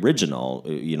Depp in the original,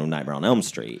 Nightmare on Elm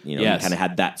Street. Yes. He kind of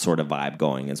had that sort of vibe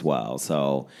going as well.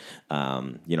 So,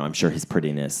 I'm sure his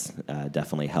prettiness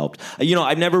definitely helped.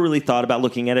 I've never really thought about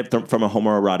looking at it from a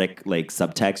homoerotic like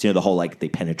subtext. The whole like they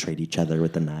penetrate each other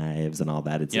with the knives and all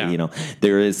that. It's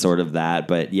there is sort of that,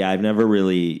 but yeah, I've never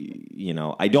really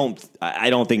I don't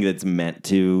think it's meant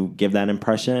to give that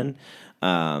impression.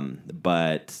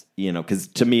 But because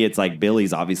to me it's like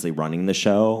Billy's obviously running the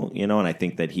show, and I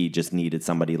think that he just needed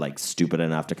somebody like stupid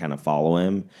enough to kind of follow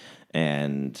him,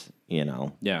 and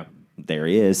yeah. There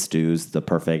he is. Stu's the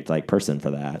perfect like person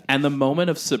for that. And the moment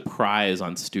of surprise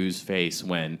on Stu's face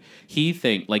when he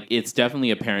it's definitely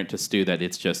apparent to Stu that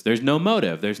it's just, there's no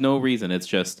motive, there's no reason. It's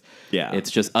just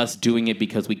us doing it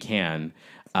because we can.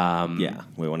 We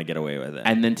want to get away with it.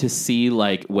 And then to see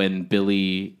like when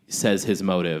Billy says his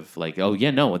motive, like, oh yeah,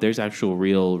 no, there's actual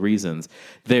real reasons.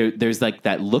 There's like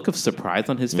that look of surprise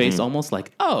on his face, almost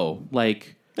like, oh,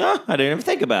 like, I didn't even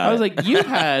think about it. I was like,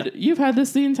 you've had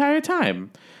this the entire time.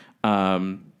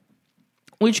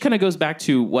 Which kind of goes back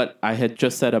to what I had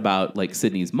just said about like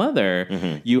Sydney's mother.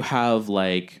 Mm-hmm. You have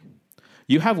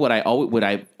what I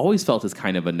always felt is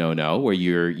kind of a no-no, where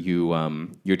you're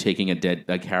taking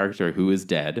a character who is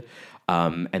dead,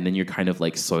 and then you're kind of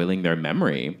like soiling their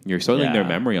memory. You're soiling their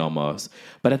memory almost.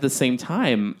 But at the same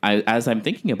time, as I'm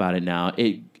thinking about it now,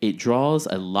 it draws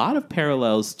a lot of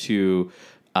parallels to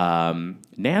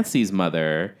Nancy's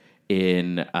mother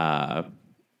in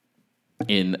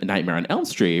Nightmare on Elm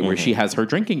Street, where she has her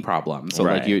drinking problem. So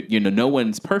like no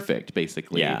one's perfect,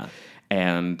 basically. Yeah.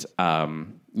 And I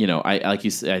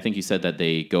think you said that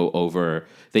they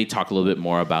talk a little bit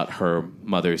more about her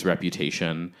mother's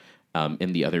reputation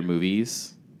in the other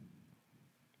movies.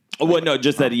 Well, no,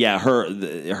 just that. Yeah,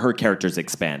 her character's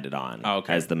expanded on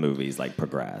as the movies like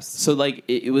progress. So like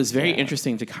it was very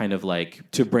interesting to kind of like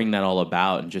to bring that all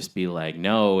about and just be like,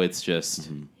 no, it's just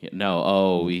no.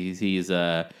 Oh,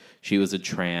 she was a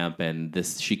tramp, and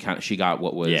this she got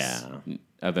what was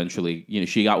eventually,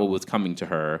 she got what was coming to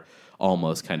her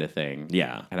almost kind of thing.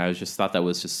 Yeah. And I just thought that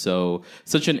was just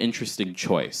such an interesting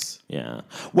choice. Yeah.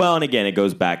 Well, and again, it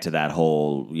goes back to that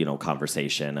whole,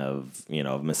 conversation of,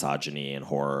 misogyny and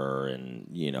horror and,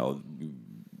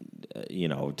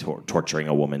 torturing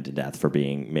a woman to death for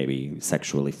being maybe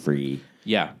sexually free.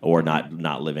 Yeah. Or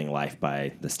not living life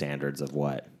by the standards of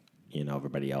what,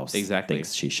 everybody else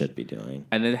thinks she should be doing.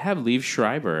 And then have Liev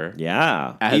Schreiber.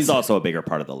 Yeah. He's also a bigger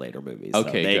part of the later movies. Okay,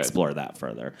 so they good. explore that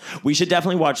further. We should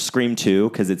definitely watch Scream 2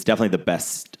 because it's definitely the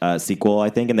best sequel, I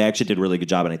think. And they actually did a really good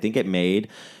job. And I think it made,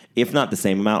 if not the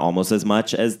same amount, almost as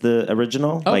much as the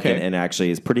original. Okay. And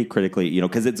actually is pretty critically,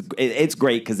 because it's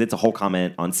great because it's a whole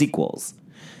comment on sequels.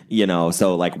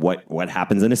 So like what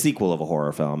happens in a sequel of a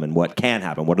horror film and what can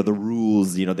happen? What are the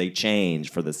rules, they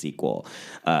change for the sequel?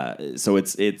 So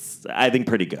it's I think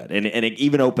pretty good. And it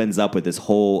even opens up with this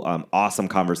whole awesome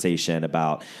conversation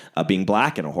about being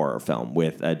black in a horror film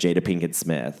with Jada Pinkett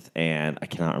Smith and I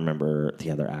cannot remember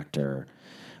the other actor.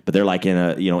 But they're like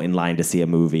in line to see a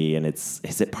movie and I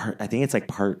think it's like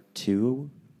part 2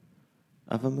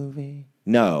 of a movie.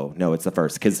 No, it's the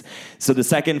first. So the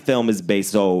second film is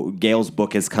based, so Gail's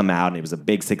book has come out and it was a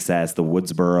big success, the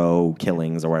Woodsboro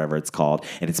Killings or whatever it's called.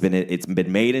 And it's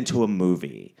been made into a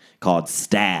movie called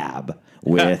Stab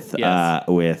with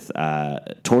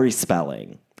Tori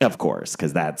Spelling. Of course,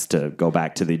 because that's to go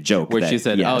back to the joke where she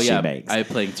said, she makes. I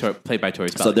played by Tori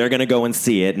Spelling. So they're going to go and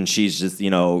see it, and she's just,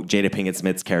 Jada Pinkett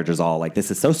Smith's character's all like, this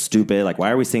is so stupid. Like,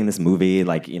 why are we seeing this movie?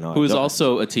 Like, who was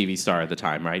also a TV star at the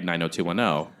time, right?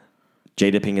 90210.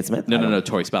 Jada Pinkett Smith? No,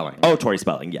 Tori Spelling. Oh, Tori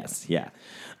Spelling, yes, yeah.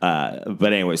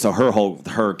 But anyway, so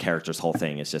her character's whole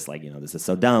thing is just like, this is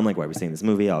so dumb. Like, why are we seeing this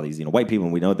movie? All these, white people,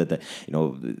 and we know that the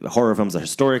horror films are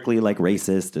historically like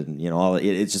racist, and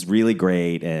it's just really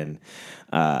great. And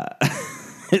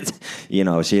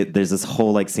there's this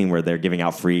whole like scene where they're giving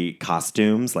out free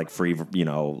costumes, like free,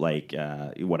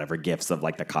 whatever gifts of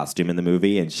like the costume in the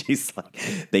movie, and she's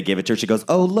like, they give it to her. She goes,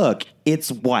 "Oh look,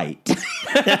 it's white,"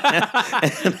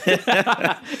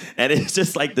 and it's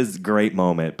just like this great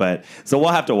moment. But so we'll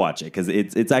have to watch it because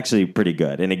it's actually pretty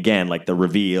good. And again, like the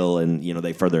reveal, and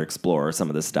they further explore some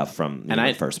of the stuff from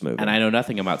the first movie. And I know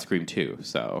nothing about Scream 2,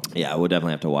 so yeah, we'll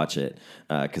definitely have to watch it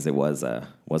because it was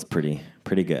pretty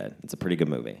good. It's a pretty good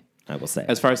movie, I will say.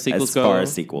 As far as sequels go,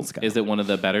 is it one of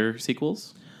the better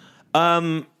sequels?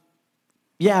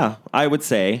 Yeah, I would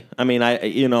say. I mean,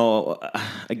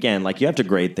 again, like you have to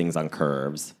grade things on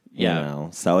curves.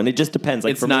 Yeah. So, and it just depends.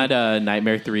 Like it's not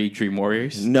Nightmare 3 Dream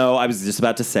Warriors? No, I was just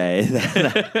about to say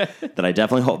that I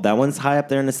definitely hope that one's high up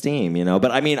there in esteem,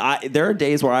 But I mean, there are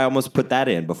days where I almost put that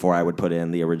in before I would put in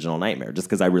the original Nightmare, just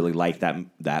because I really like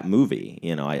that movie.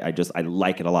 I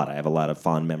like it a lot. I have a lot of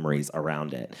fond memories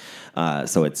around it.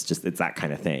 So it's that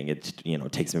kind of thing. It,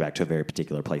 takes me back to a very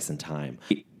particular place in time.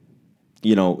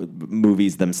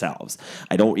 Movies themselves.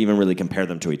 I don't even really compare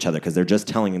them to each other because they're just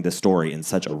telling the story in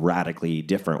such a radically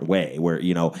different way where,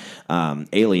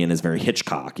 Alien is very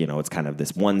Hitchcock, it's kind of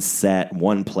this one set,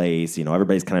 one place,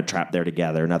 everybody's kind of trapped there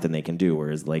together, nothing they can do.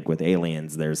 Whereas like with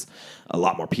Aliens, there's a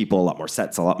lot more people, a lot more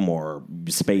sets, a lot more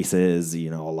spaces, a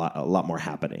lot more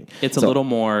happening. It's a little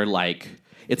more like...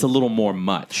 It's a little more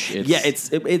much. It's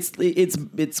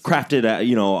crafted,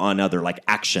 on other like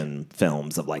action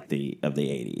films of like the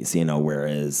 80s,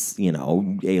 whereas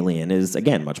Alien is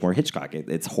again much more Hitchcock.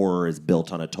 Its horror is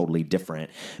built on a totally different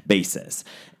basis.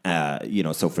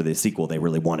 So for the sequel, they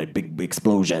really wanted big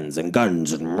explosions and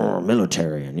guns and more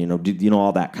military and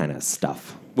all that kind of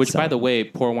stuff. Which, by the way,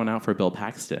 pour one out for Bill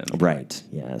Paxton. Right.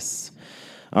 Yes.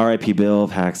 R.I.P. Bill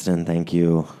Paxton. Thank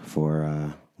you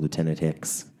for Lieutenant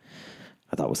Hicks.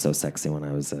 I thought was so sexy when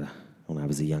I was a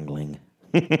youngling.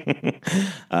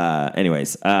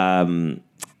 Anyways,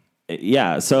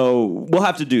 yeah. So we'll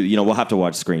have to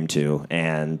watch Scream 2,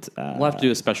 and we'll have to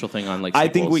do a special thing on like.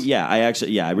 Sequels.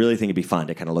 I really think it'd be fun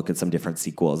to kind of look at some different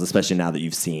sequels, especially now that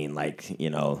you've seen like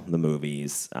the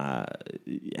movies,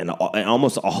 and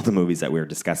almost all the movies that we were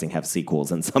discussing have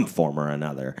sequels in some form or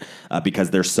another, because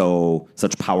they're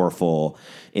such powerful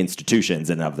institutions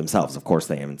in and of themselves. Of course,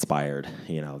 they have inspired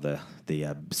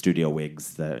the studio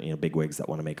wigs, the big wigs that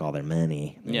want to make all their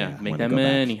money. Make that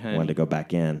money, honey. Want to go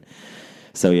back in.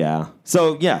 So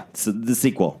the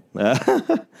sequel.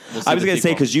 I was going to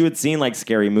say, because you had seen like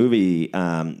Scary Movie,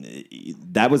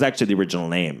 that was actually the original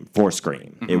name for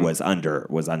Scream. Mm-hmm. It was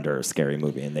under Scary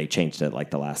Movie, and they changed it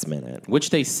like the last minute, which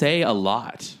they say a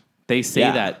lot. They say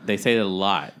it a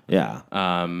lot. Yeah.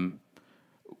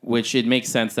 Which it makes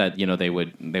sense that they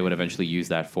would eventually use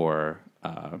that for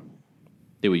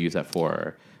the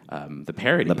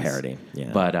parody. The parody, yeah.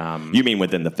 But you mean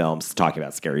within the films talking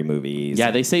about scary movies?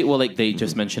 Yeah, they say they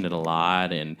just mention it a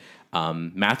lot, and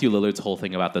Matthew Lillard's whole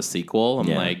thing about the sequel, I'm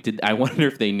like, I wonder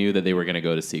if they knew that they were going to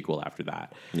go to sequel after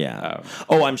that. Yeah.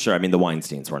 I'm sure. I mean, the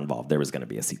Weinsteins were involved. There was going to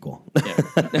be a sequel.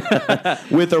 Yeah.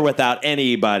 With or without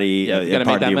anybody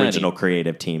part of the original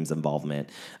creative team's involvement.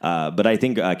 But I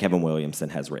think Kevin Williamson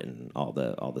has written all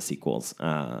the sequels.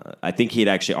 I think he had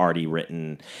actually already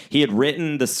written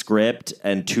the script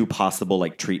and 2 possible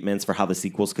like treatments for how the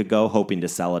sequels could go, hoping to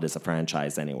sell it as a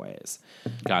franchise anyways.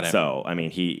 Got it. So, I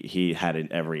mean, he had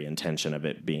every intention of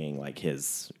it being like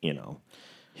his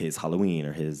Halloween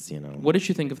or his. What did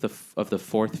you think of the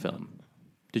 4th film?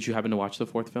 Did you happen to watch the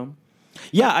 4th film?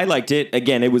 Yeah, I liked it.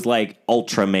 Again, it was like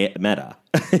ultra meta,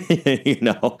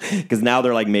 because now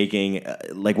they're like making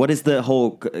what is the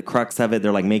whole crux of it?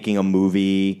 They're like making a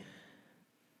movie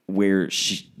where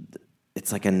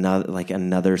it's like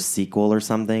another sequel or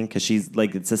something, because she's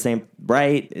like, it's the same,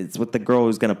 right? It's with the girl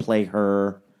who's gonna play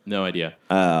her. No idea.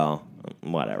 Oh,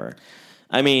 whatever.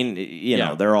 I mean,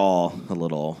 they're all a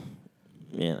little,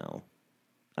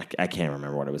 I can't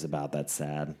remember what it was about. That's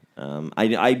sad.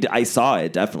 I saw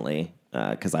it definitely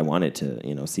because I wanted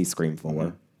to, see Scream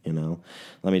 4.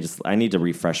 I need to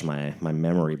refresh my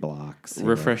memory blocks.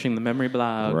 Refreshing the memory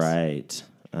blocks, right?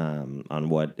 On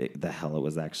what the hell it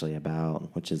was actually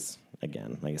about, which is,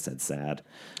 again, like I said, sad.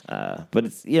 But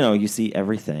it's, you see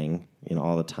everything,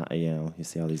 all the time. You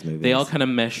see all these movies. They all kind of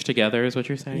mesh together, is what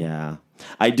you're saying? Yeah.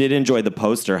 I did enjoy the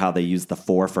poster, how they used the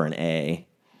 4 for an A.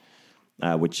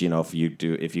 Which, if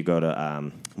you go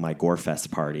to my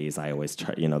Gorefest parties, I always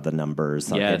try, the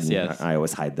numbers. Yes. I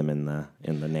always hide them in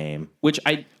the name. Which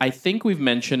I think we've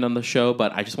mentioned on the show,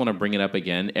 but I just want to bring it up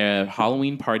again.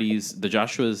 Halloween parties, the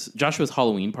Joshua's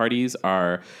Halloween parties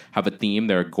have a theme.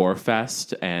 They're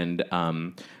Gorefest, and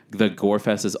the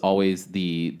Gorefest is always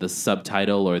the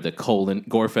subtitle or the colon,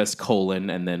 Gorefest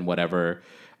colon, and then whatever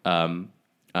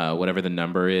the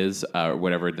number is, or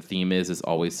whatever the theme is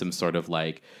always some sort of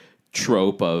like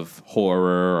trope of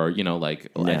horror, or I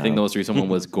think the most recent one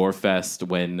was Gorefest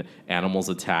when animals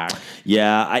attack.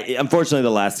 Yeah, unfortunately the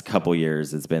last couple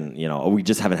years it's been, we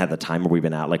just haven't had the time where we've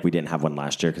been out. Like, we didn't have one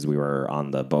last year because we were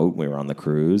on the boat, we were on the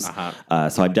cruise. So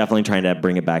I'm definitely trying to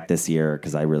bring it back this year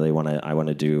because I really want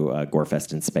to do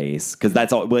Gorefest in space, because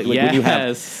that's all. Like,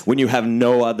 when you have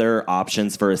no other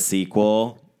options for a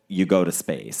sequel, you go to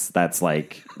space. That's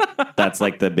like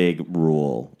the big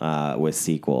rule with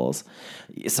sequels.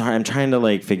 Sorry, I'm trying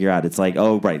to figure out. It's like,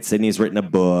 oh right, Sydney's written a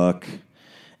book,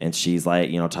 and she's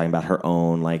talking about her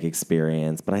own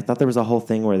experience. But I thought there was a whole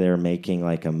thing where they were making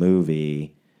a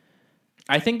movie.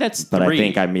 I think that's 3. But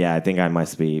I think I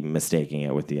must be mistaking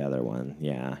it with the other one.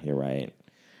 Yeah, you're right.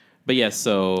 But yes,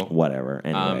 so whatever.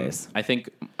 Anyways, I think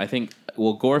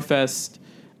Gorefest.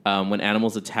 When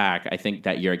animals attack, I think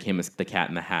that year it came as The Cat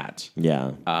in the Hat.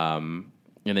 Yeah.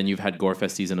 And then you've had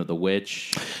Gorefest Season of the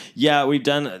Witch. Yeah, we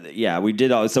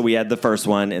did. So we had the first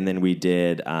one, and then we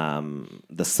did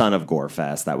The Son of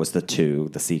Gorefest. That was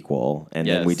the sequel. And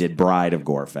then we did Bride of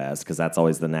Gorefest, because that's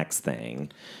always the next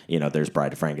thing. There's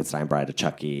Bride of Frankenstein, Bride of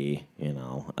Chucky,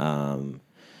 and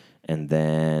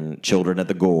then Children of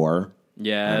the Gore.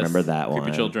 Yes. I remember that one.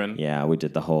 Creepy Children. Yeah, we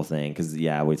did the whole thing, because,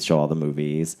 we'd show all the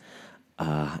movies.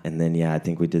 And then, I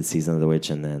think we did Season of the Witch,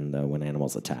 and then the When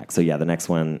Animals Attack. So, the next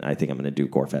one, I think I'm going to do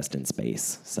Gorefest in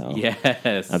space. So,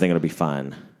 yes. I think it'll be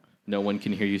fun. No one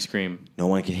can hear you scream. No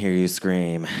one can hear you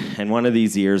scream. And one of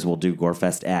these years, we'll do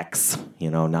Gorefest X,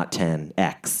 not 10,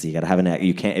 X. You got to have an X.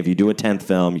 You can't, if you do a 10th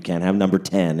film, you can't have number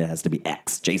 10. It has to be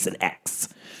X, Jason X.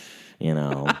 You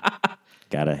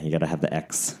gotta have the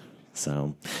X.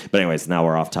 So, but anyways, now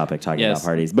we're off topic talking about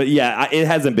parties. But it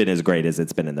hasn't been as great as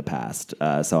it's been in the past.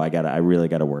 So I really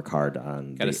gotta work hard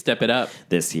on. Gotta step it up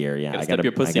this year. Yeah, I gotta step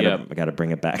your pussy up. I gotta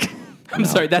bring it back. I'm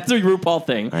sorry, that's a RuPaul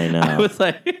thing. I know. I was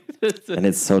like, and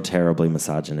it's so terribly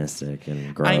misogynistic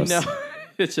and gross. I know.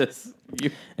 It's just.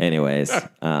 Anyways,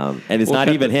 and it's not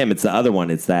even him. It's the other one.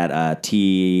 It's that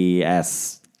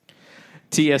T.S.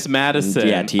 Madison.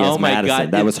 Yeah, T.S. Madison. My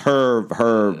God. That was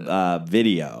her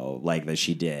video that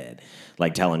she did.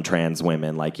 Telling trans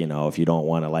women, if you don't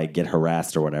want to get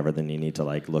harassed or whatever, then you need to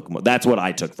look more. That's what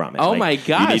I took from it. Oh my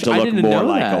gosh, you need to look more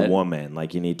like that. a woman.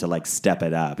 You need to step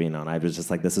it up, And I was just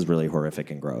this is really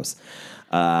horrific and gross.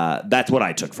 That's what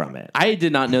I took from it. I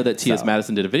did not know that T.S.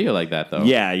 Madison did a video like that, though.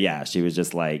 Yeah. She was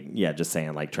just just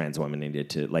saying trans women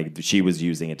needed to she was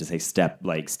using it to say step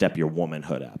your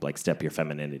womanhood up, step your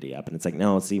femininity up, and it's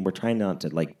no, see, we're trying not to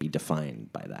be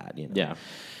defined by that, Yeah.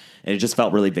 And it just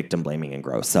felt really victim blaming and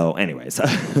gross. So anyways,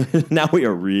 now we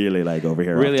are really like over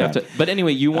here. Really have to. But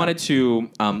anyway, you wanted to.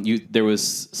 There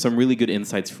was some really good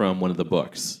insights from one of the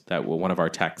books that were one of our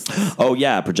texts. Oh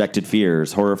yeah, Projected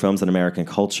Fears: Horror Films in American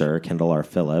Culture, Kendall R.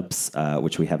 Phillips,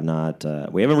 which we haven't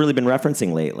really been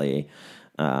referencing lately.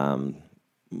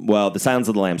 Well, the Silence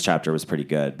of the Lambs chapter was pretty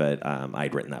good, but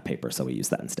I'd written that paper, so we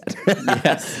used that instead.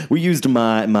 Yes. We used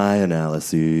my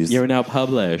analyses. You're now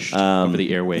published over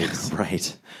the airwaves.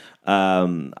 Right.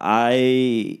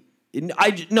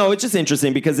 No, it's just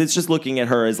interesting because it's just looking at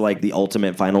her as like the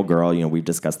ultimate final girl. You know, we've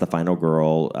discussed the final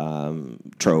girl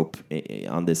trope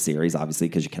on this series, obviously,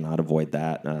 because you cannot avoid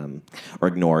that or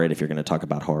ignore it if you're going to talk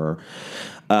about horror.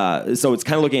 So it's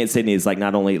kind of looking at Sydney as like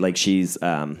not only like she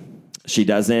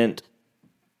doesn't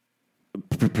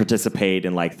participate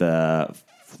in like the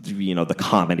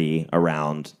comedy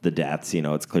around the deaths. You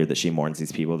know, it's clear that she mourns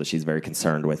these people, that she's very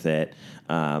concerned with it,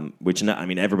 which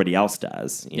everybody else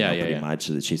does. Pretty much,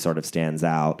 that she sort of stands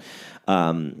out.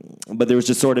 But there was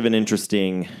just sort of an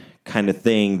interesting kind of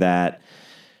thing that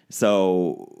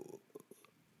so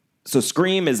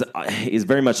Scream is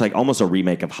very much like almost a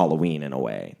remake of Halloween in a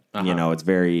way. Uh-huh. You know, it's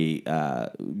very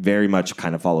very much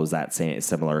kind of follows that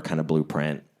similar kind of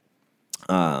blueprint.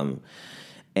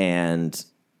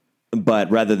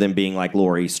 But rather than being like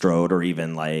Laurie Strode or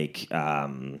even like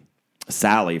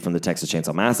Sally from the Texas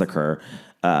Chainsaw Massacre,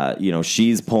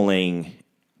 she's pulling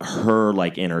her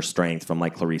like inner strength from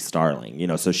like Clarice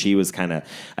Starling, so she was kind of,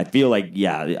 I feel like,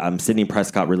 Sidney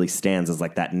Prescott really stands as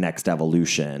like that next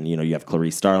evolution. You have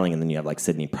Clarice Starling and then you have like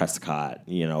Sidney Prescott,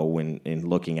 when in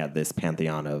looking at this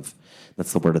pantheon of,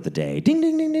 that's the word of the day, ding,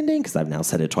 ding, ding, ding, ding, because I've now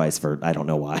said it twice for, I don't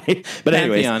know why, but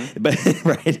pantheon.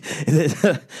 Right.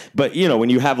 But, when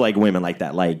you have like women like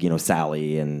that, like,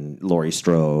 Sally and Laurie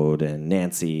Strode and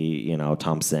Nancy,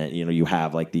 Thompson, you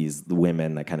have like these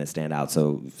women that kind of stand out.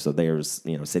 So there's,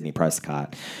 Sidney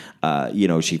Prescott,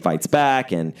 she fights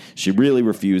back and she really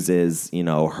refuses,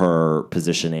 her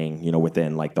positioning,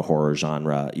 within like the horror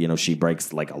genre. She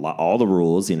breaks like all the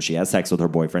rules. She has sex with her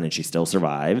boyfriend and she still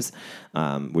survives,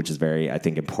 which is very, I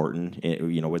think, important,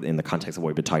 in the context of what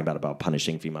we've been talking about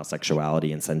punishing female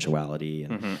sexuality and sensuality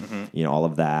and, all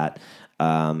of that.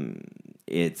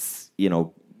 It's,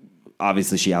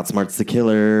 obviously she outsmarts the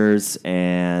killers,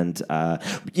 and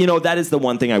that is the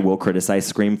one thing I will criticize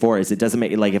Scream for, is it doesn't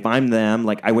make, like, if I'm them,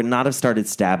 like, I would not have started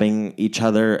stabbing each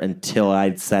other until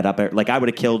I'd set up, like, I would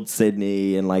have killed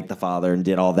Sydney and like the father and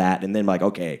did all that, and then like,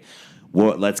 okay,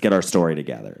 well, let's get our story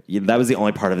together. That was the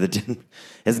only part of it that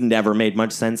has never made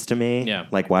much sense to me. Yeah.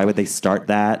 Like, why would they start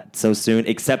that so soon?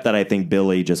 Except that I think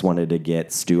Billy just wanted to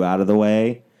get Stu out of the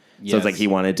way. Yes. So it's like he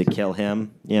wanted to kill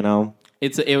him, It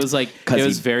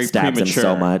was very stabs premature. him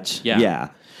so much.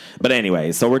 Yeah. But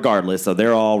anyway, so regardless, so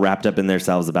they're all wrapped up in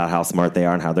themselves about how smart they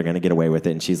are and how they're going to get away with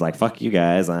it. And she's like, fuck you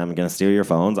guys. I'm going to steal your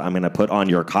phones. I'm going to put on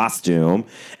your costume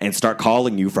and start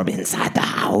calling you from inside the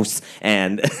house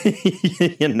and,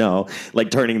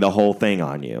 like turning the whole thing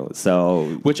on you.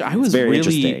 So, which I was very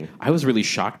interesting. I was really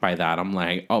shocked by that. I'm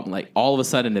like, all of a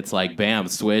sudden it's like, bam,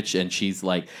 switch. And she's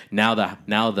like, now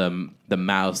the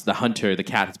mouse, the hunter, the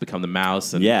cat has become the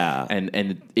mouse. And,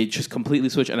 and it just completely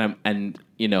switched.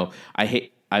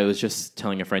 I was just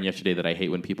telling a friend yesterday that I hate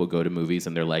when people go to movies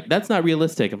and they're like, that's not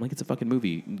realistic. I'm like, it's a fucking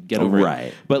movie. Get over it.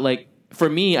 Right. But like, for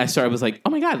me, I was like, oh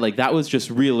my God, like that was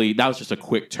just a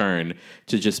quick turn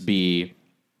to just be,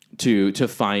 to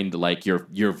find like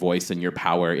your voice and your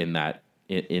power in that,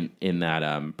 in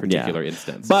that particular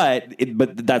instance. But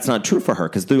that's not true for her,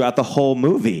 because throughout the whole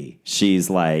movie, she's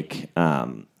like,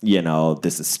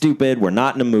 this is stupid. We're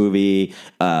not in a movie.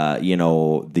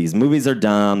 These movies are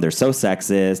dumb. They're so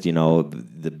sexist.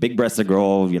 The big-breasted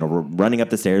girl, running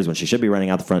up the stairs when she should be running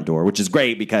out the front door, which is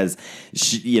great because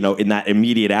she, in that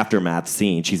immediate aftermath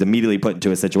scene, she's immediately put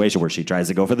into a situation where she tries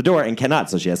to go for the door and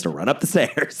cannot, so she has to run up the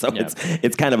stairs. So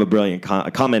it's kind of a brilliant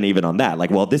comment even on that.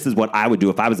 Like, well, this is what I would do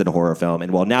if I was in a horror film,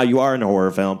 and well, now you are in a horror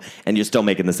film, and you're still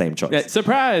making the same choice. Yeah,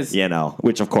 surprise!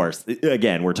 Which of course,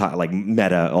 again, we're talking like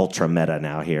ultra meta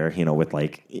now here, with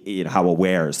like, how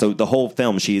aware. So the whole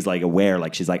film, she's like aware,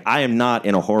 like she's like, I am not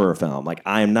in a horror film. Like,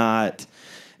 I am not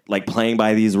like playing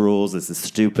by these rules. This is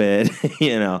stupid,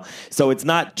 So it's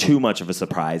not too much of a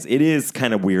surprise. It is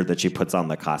kind of weird that she puts on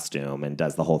the costume and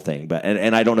does the whole thing. But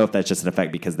and I don't know if that's just an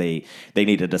effect because they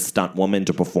needed a stunt woman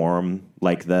to perform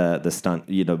like the stunt,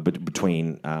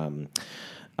 between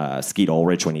Skeet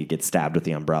Ulrich when he gets stabbed with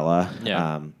the umbrella.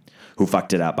 Yeah. Who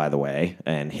fucked it up, by the way,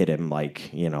 and hit him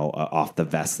like, off the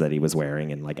vest that he was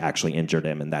wearing and like actually injured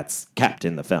him. And that's kept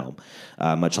in the film,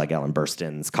 much like Ellen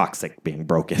Burstyn's coccyx being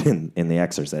broken in The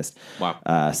Exorcist.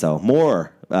 Wow. So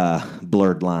more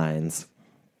blurred lines.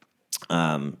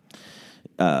 in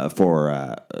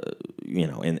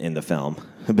the film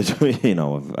between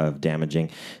of damaging.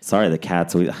 Sorry, the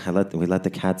cats. We let the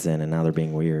cats in, and now they're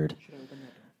being weird.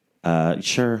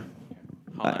 Sure.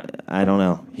 I don't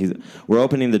know. We're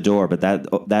opening the door, but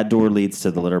that door leads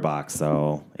to the litter box,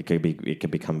 so it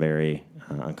could become very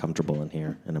uncomfortable in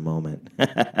here in a moment.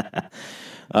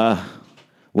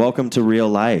 Welcome to real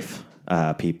life,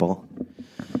 people.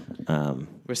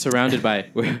 We're surrounded by.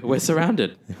 We're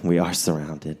surrounded. We are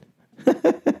surrounded.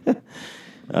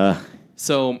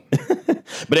 So,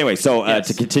 but anyway, yes.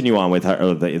 To continue on with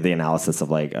her, the analysis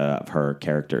of of her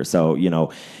character. So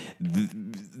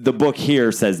the book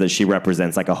here says that she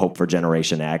represents like a hope for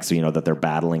Generation X. That they're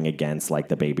battling against like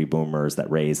the baby boomers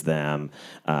that raised them,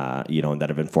 and that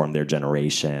have informed their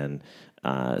generation.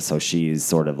 So she's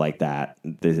sort of like that,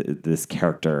 this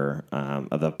character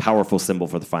of a powerful symbol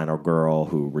for the final girl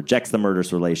who rejects the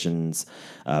murderous relations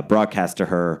broadcast to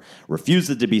her,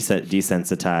 refuses to be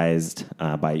desensitized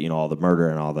by all the murder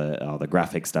and all the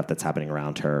graphic stuff that's happening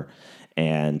around her.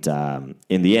 And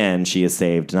in the end, she is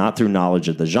saved not through knowledge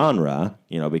of the genre,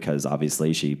 because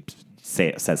obviously she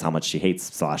says how much she hates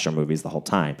slasher movies the whole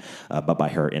time, but by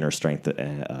her inner strength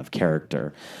of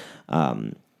character.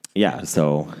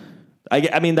 So...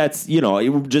 I mean, that's,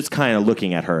 just kind of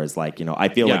looking at her as like, I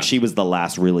feel like she was the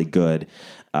last really good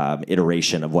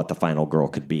iteration of what the final girl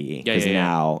could be. Because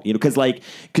now, because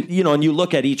and you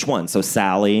look at each one. So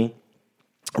Sally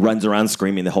runs around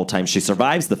screaming the whole time. She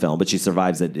survives the film, but she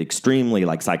survives it extremely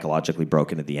like psychologically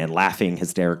broken at the end, laughing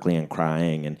hysterically and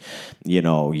crying. And,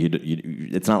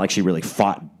 it's not like she really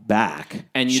fought back.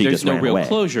 And there's no real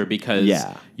closure because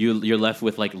you're left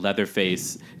with like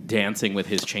Leatherface dancing with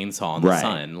his chainsaw in the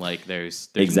sun. Like there's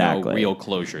no real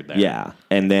closure there. Yeah.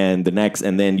 And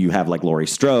then you have like Laurie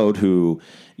Strode who,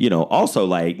 also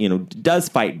like, does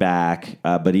fight back.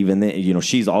 But even then,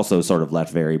 she's also sort of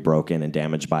left very broken and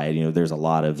damaged by it. There's a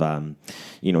lot of,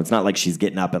 it's not like she's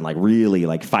getting up and like really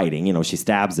like fighting, she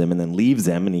stabs him and then leaves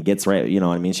him and he gets right.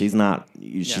 She's not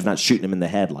shooting him in the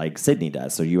head like Sydney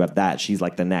does. So you have that. She's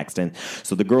like the next. And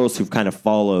so the girls who've kind of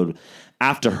followed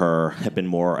after her have been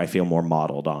more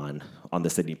modeled on the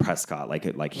Sidney Prescott.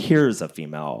 Like here's a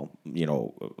female,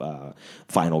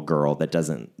 final girl that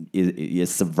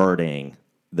is subverting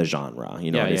the genre,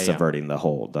 subverting the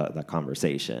whole the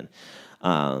conversation.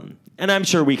 And I'm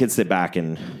sure we could sit back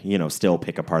and still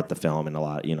pick apart the film and a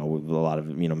lot of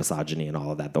misogyny and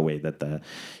all of that, the way that the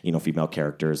female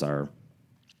characters are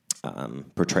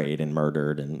portrayed and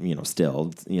murdered and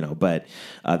still but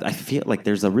I feel like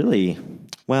there's a really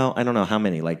I don't know how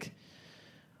many, like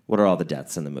what are all the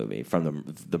deaths in the movie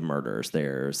from the murders.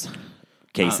 There's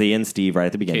Casey and Steve right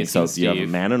at the beginning. So you have a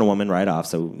man and a woman right off,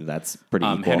 so that's pretty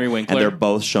equal. Henry Winkler. And they're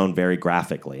both shown very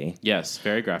graphically. Yes,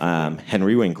 very graphically.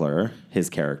 Henry Winkler, his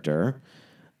character.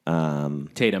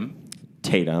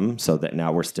 Tatum, so that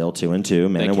now we're still 2 and 2,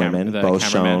 men and women, both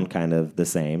shown kind of the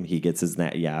same. He gets his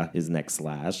neck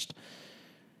slashed.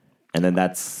 And then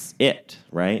that's it,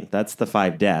 right? That's the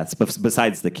 5 deaths,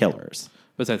 besides the killers.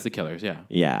 Besides the killers, yeah.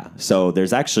 Yeah. So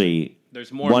there's actually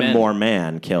more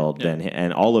man killed than,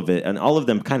 and all of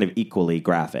them kind of equally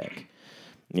graphic.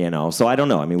 So I don't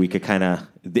know. I mean, we could kind of,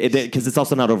 because it's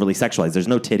also not overly sexualized. There's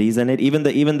no titties in it. Even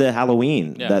the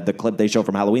Halloween, the clip they show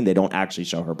from Halloween, they don't actually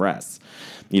show her breasts.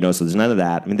 So there's none of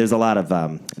that. I mean, there's a lot of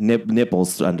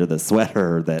nipples under the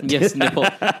sweater that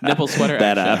nipple sweater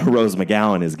that Rose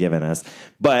McGowan has given us.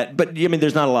 But I mean,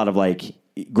 there's not a lot of like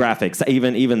graphics.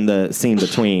 Even the scene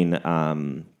between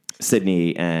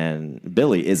Sydney and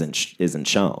Billy isn't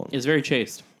shown. It's very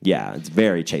chaste. Yeah, it's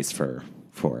very chaste for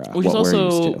which is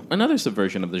also another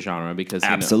subversion of the genre because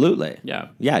absolutely,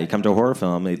 you come to a horror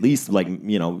film, at least like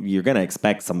you're gonna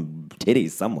expect some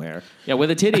titties somewhere. Yeah, where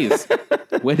the titties?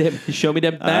 Show me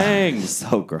them bangs.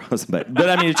 So gross, but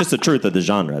I mean it's just the truth of the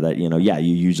genre that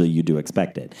you usually do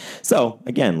expect it. So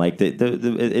again, like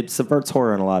it subverts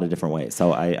horror in a lot of different ways.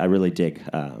 So I really dig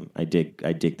I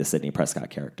dig the Sidney Prescott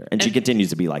character, and she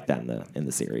continues to be like that in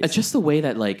the series. Just the way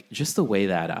that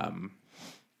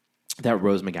that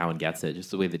Rose McGowan gets it, just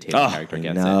the way the Tatum character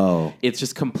gets it. It's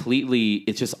just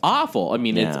it's just awful. I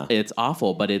mean, it's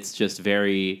awful, but it's just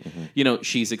very,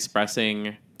 she's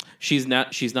expressing, she's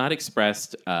not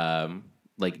expressed,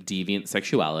 like deviant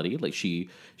sexuality. Like she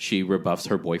rebuffs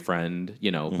her boyfriend,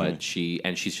 but she's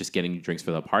just getting drinks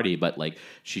for the party. But like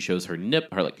she shows her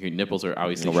nipples are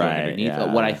obviously showing underneath.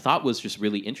 Yeah. What I thought was just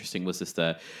really interesting was just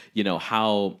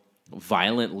how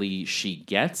violently she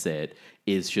gets it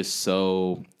is just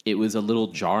so. It was a little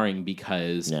jarring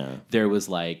because there was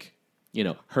like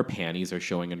her panties are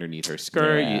showing underneath her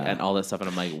skirt and all that stuff. And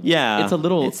I'm like,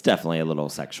 it's definitely a little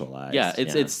sexualized. Yeah,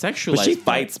 it's sexualized. But she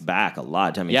fights back a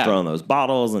lot. I mean, throwing those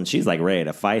bottles, and she's like ready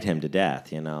to fight him to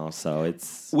death, so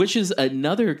it's. Which is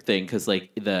another thing, because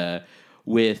like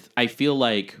I feel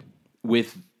like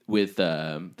with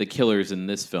the killers in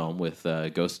this film, with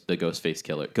Ghostface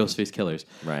Killers.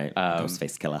 Right.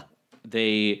 Ghostface Killer.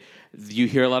 You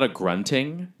hear a lot of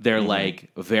grunting. They're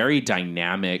like very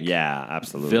dynamic. Yeah,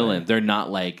 absolutely. Villain. They're not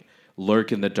like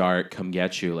lurk in the dark, come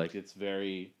get you. Like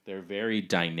they're very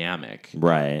dynamic.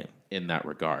 Right. In that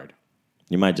regard.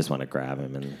 You might just want to grab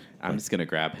him and I'm just gonna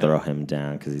grab him, throw him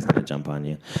down because he's gonna jump on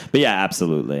you. But yeah,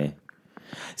 absolutely.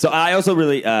 So I also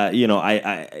really,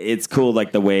 it's cool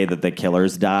like the way that the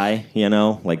killers die.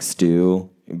 Like Stu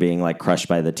being like crushed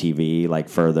by the TV, like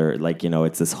further, like,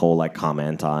 it's this whole like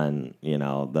comment on,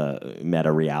 the meta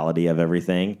reality of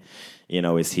everything.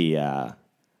 Is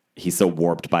he's so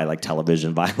warped by like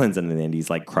television violence, and then he's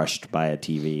like crushed by a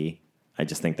TV. I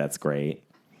just think that's great.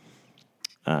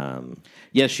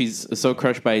 She's so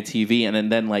crushed by a TV,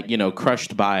 and then like,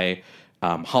 crushed by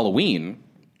Halloween.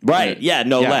 Right. Yeah.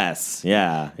 No less.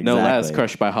 Yeah. Exactly. No less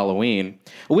crushed by Halloween,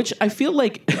 which I feel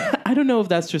like I don't know if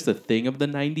that's just a thing of the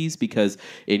 '90s, because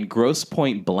in Grosse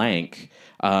Pointe Blank,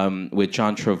 with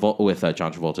John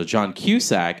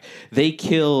Cusack, they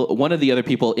kill one of the other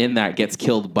people in that gets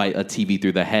killed by a TV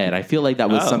through the head. I feel like that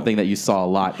was something that you saw a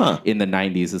lot in the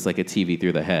 '90s. It's like a TV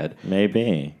through the head.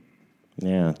 Maybe.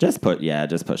 Yeah. Just push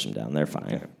them down. They're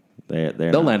fine.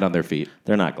 They'll land on their feet.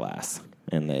 They're not glass,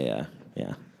 and they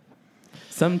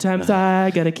Sometimes I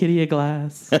got a kitty a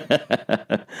glass. But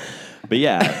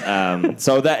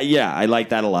so that, I like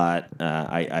that a lot.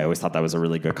 I always thought that was a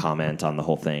really good comment on the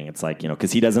whole thing. It's like,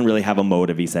 because he doesn't really have a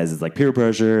motive. He says it's like peer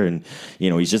pressure, and,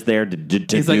 he's just there to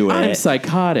he's do like, it. I'm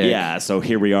psychotic. Yeah, so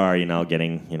here we are,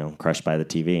 getting, crushed by the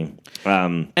TV.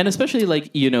 And especially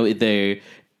like,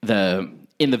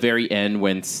 in the very end,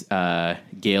 when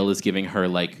Gale is giving her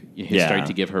like he's starting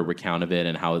to give her a recount of it,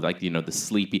 and how like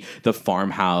the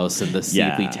farmhouse and the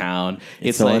sleepy town.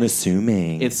 It's so like,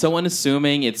 unassuming. It's so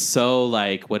unassuming. It's so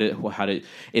like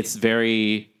it's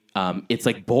very it's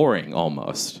like boring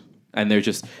almost. And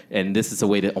this is a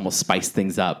way to almost spice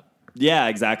things up. Yeah,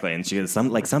 exactly. And she gets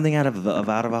something out of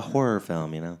a horror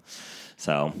film,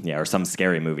 So, or some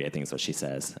scary movie, I think is what she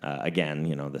says. Again,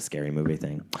 the scary movie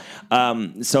thing.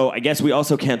 So I guess we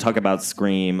also can't talk about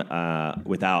Scream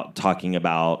without talking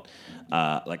about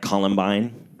like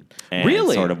Columbine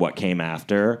and sort of what came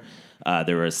after.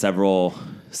 There were several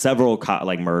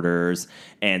murders,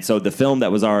 and so the film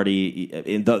that was already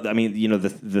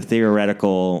the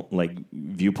theoretical like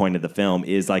viewpoint of the film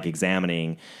is like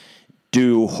examining.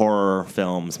 Do horror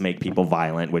films make people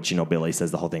violent? Which, Billy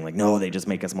says the whole thing, like, no, they just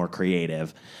make us more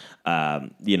creative.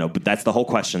 But that's the whole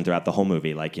question throughout the whole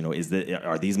movie. Like,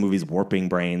 are these movies warping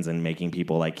brains and making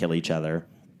people like kill each other?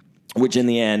 Which in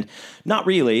the end, not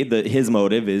really. His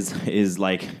motive is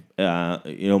like,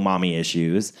 mommy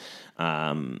issues.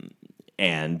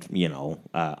 And,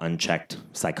 unchecked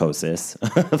psychosis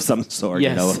of some sort,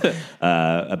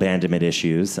 abandonment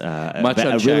issues,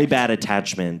 a really bad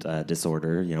attachment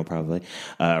disorder, probably,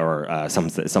 or some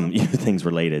things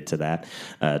related to that,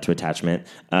 to attachment.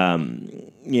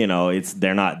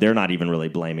 They're not even really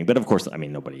blaming, but of course,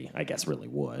 nobody, I guess, really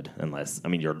would, unless,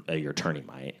 your attorney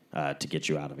might, to get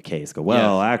you out of a case,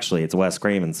 go, actually, it's Wes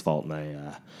Craven's fault,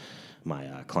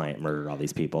 my client murdered all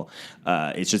these people.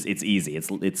 It's easy.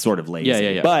 It's sort of lazy.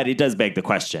 Yeah. But it does beg the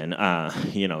question,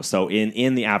 so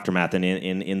in the aftermath and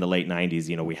in the late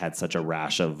 90s, we had such a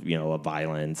rash of, of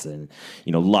violence and,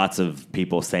 lots of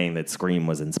people saying that Scream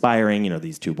was inspiring.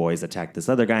 These two boys attacked this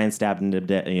other guy and stabbed him to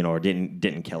death, or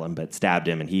didn't kill him, but stabbed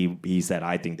him. And he said,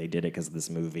 I think they did it because of this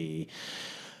movie.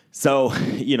 So,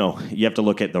 you have to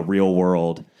look at the real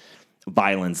world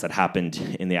violence that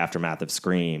happened in the aftermath of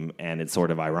Scream, and it's sort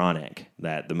of ironic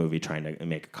that the movie trying to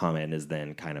make a comment is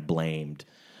then kind of blamed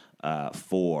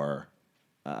for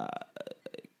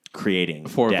creating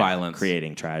violence,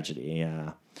 creating tragedy.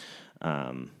 Yeah,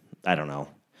 I don't know.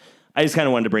 I just kind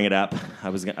of wanted to bring it up. I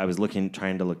was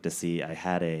trying to look to see. I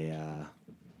had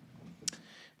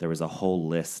there was a whole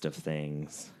list of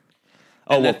things.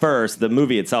 First, the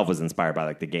movie itself was inspired by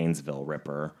like the Gainesville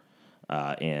Ripper.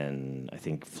 In, I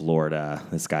think, Florida,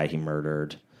 this guy, he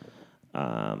murdered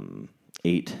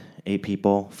 8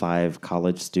 people, 5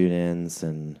 college students,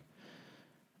 and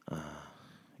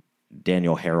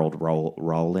Daniel Harold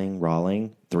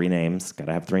Rawling, 3 names.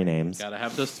 Gotta have 3 names. Gotta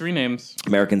have those 3 names.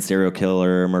 American serial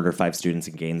killer, murdered 5 students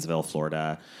in Gainesville,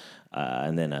 Florida,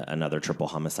 and then another triple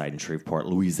homicide in Shreveport,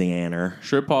 Louisiana.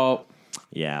 Shreveport.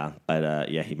 Yeah, but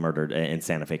he murdered in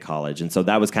Santa Fe College, and so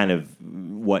that was kind of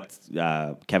what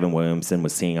Kevin Williamson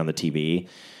was seeing on the TV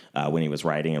when he was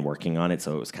writing and working on it.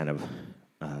 So it was kind of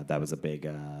that was a big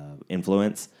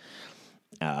influence.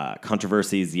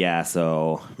 Controversies, yeah.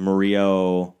 So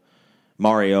Mario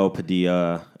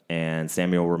Padilla and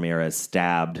Samuel Ramirez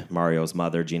stabbed Mario's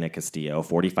mother, Gina Castillo,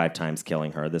 45 times,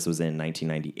 killing her. This was in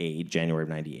 1998, January of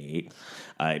 98.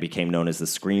 It became known as the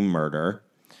Scream murder.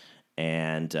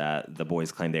 And the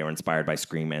boys claimed they were inspired by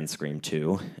Scream and Scream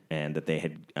 2, and that they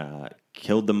had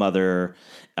killed the mother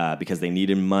because they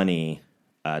needed money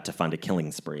to fund a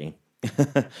killing spree,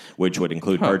 which would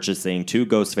include purchasing 2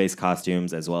 Ghostface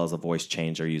costumes as well as a voice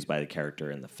changer used by the character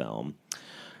in the film.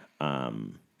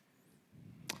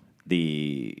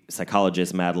 The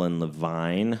psychologist Madeline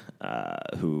Levine,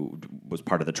 who was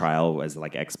part of the trial as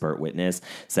like expert witness,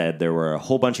 said there were a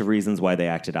whole bunch of reasons why they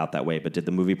acted out that way, but did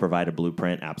the movie provide a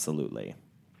blueprint? Absolutely.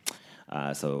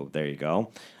 So there you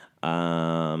go.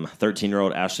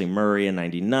 13-year-old Ashley Murray in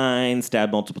 1999,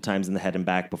 stabbed multiple times in the head and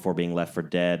back before being left for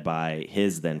dead by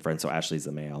his then friend, so Ashley's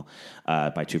a male,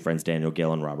 by 2 friends, Daniel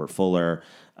Gill and Robert Fuller.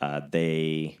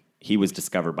 He was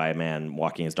discovered by a man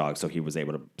walking his dog, so he was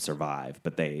able to survive.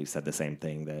 But they said the same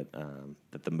thing, that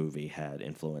that the movie had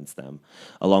influenced them,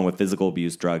 along with physical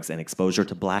abuse, drugs, and exposure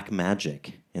to black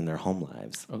magic in their home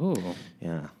lives. Oh.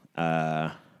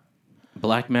 Yeah.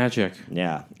 Black magic.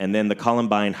 Yeah. And then the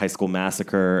Columbine High School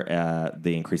Massacre,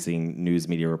 the increasing news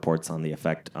media reports on the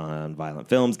effect on violent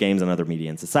films, games, and other media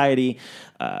in society.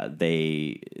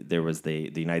 There was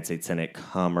the United States Senate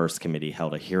Commerce Committee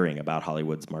held a hearing about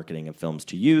Hollywood's marketing of films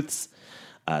to youths,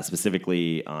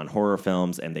 specifically on horror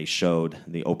films, and they showed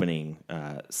the opening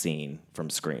scene from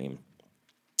Scream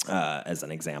as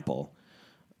an example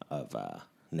of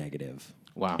negative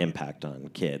impact on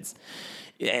kids.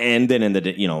 And then in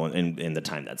the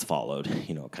time that's followed,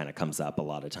 it kind of comes up a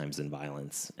lot of times in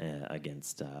violence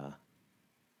against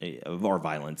or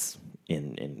violence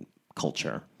in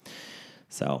culture.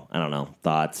 So I don't know.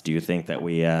 Thoughts? Do you think that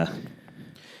we? Do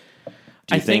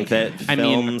you think that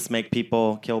films make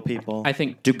people kill people? I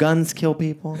think. Do guns kill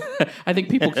people? I think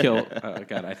people kill. Oh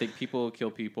God! I think people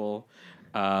kill people.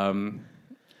 I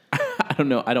don't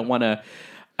know. I don't want to.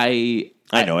 I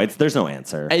know there's no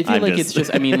answer. I feel it's just.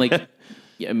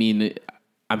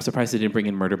 I'm surprised they didn't bring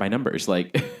in Murder by Numbers.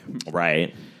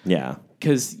 Right. Yeah.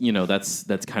 Because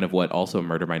that's kind of what also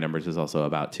Murder by Numbers is also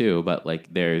about too. But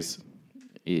there's.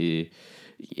 You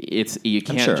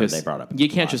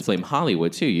can't just blame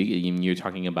Hollywood too. You're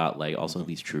talking about also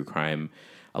these true crime,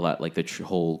 a lot the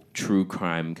whole true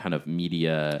crime kind of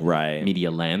media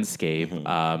landscape.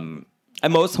 Mm-hmm.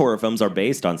 And most horror films are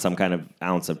based on some kind of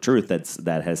ounce of truth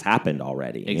that has happened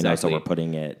already. Exactly. So we're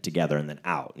putting it together and then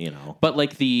out. But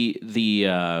the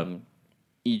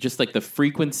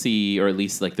frequency, or at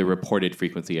least the reported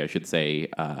frequency, I should say,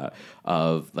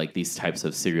 of these types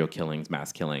of serial killings,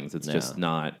 mass killings, it's just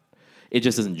not. It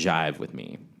just doesn't jive with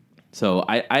me. So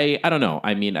I don't know.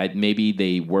 Maybe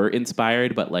they were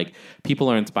inspired, but people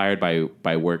are inspired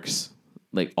by works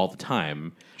all the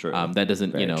time. True. That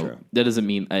doesn't true. That doesn't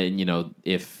mean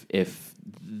if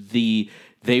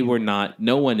they were not,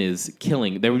 no one is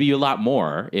killing. There would be a lot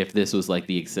more if this was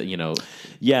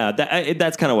Yeah,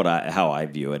 that's kind of how I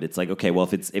view it. It's okay, well,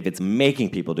 if it's making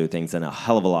people do things, then a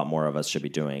hell of a lot more of us should be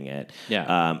doing it.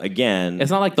 Yeah. Again, it's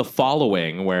not like The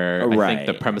Following, where I think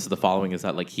the premise of The Following is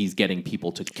that he's getting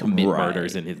people to commit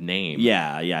murders in his name.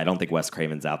 Yeah. I don't think Wes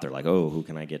Craven's out there who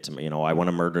can I get to? I want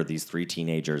to murder these 3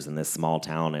 teenagers in this small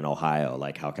town in Ohio.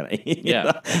 How can I?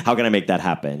 How can I make that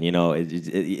happen?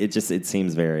 It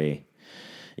seems very.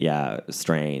 Yeah,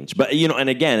 strange. But, and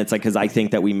again, it's because I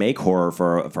think that we make horror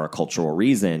for a cultural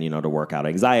reason, to work out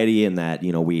anxiety, and that,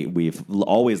 we've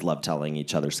always loved telling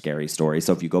each other scary stories.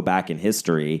 So if you go back in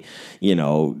history,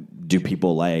 do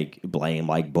people blame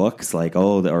books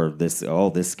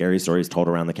this scary story is told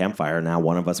around the campfire. Now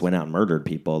one of us went out and murdered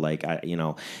people. I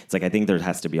think there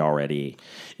has to be already.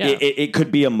 Yeah. It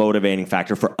could be a motivating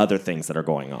factor for other things that are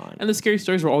going on. And the scary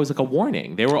stories were always a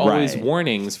warning. They were always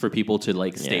warnings for people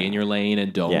to stay in your lane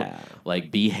and don't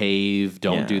behave.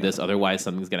 Don't do this. Otherwise,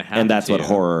 something's going to happen. And that's what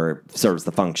horror serves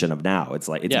the function of now. It's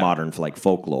modern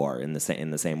folklore in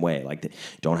the same way.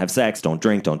 Don't have sex, don't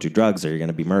drink, don't do drugs, or you're going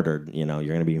to be murdered. You're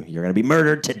going to be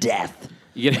murdered to death.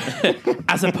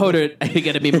 As a poet, you're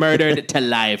going to be murdered to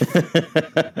life.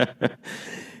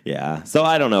 Yeah. So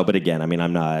I don't know, but again,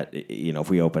 I'm not.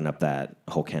 If we open up that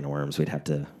whole can of worms, we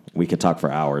could talk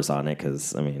for hours on it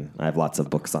because I have lots of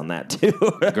books on that too.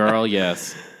 Girl,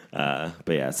 yes. But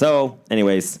yeah. So,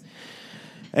 anyways,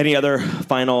 any other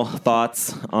final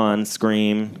thoughts on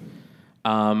Scream?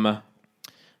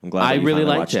 I'm glad I that you really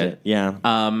finally liked watched it. Yeah.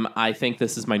 I think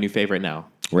this is my new favorite now.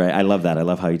 Right. I love that. I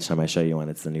love how each time I show you one,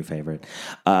 it's the new favorite.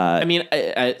 I mean,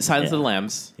 Silence of the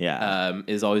Lambs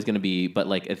is always going to be, but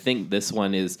like, I think this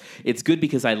one it's good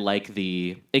because I like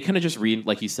it kind of just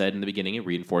like you said in the beginning, it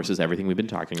reinforces everything we've been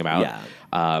talking about.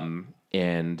 Yeah.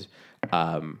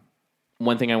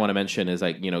 One thing I want to mention is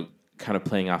like, kind of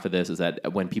playing off of this is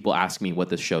that when people ask me what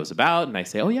this show is about and I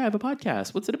say, oh yeah, I have a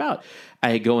podcast, what's it about?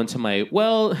 I go into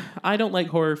I don't like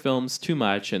horror films too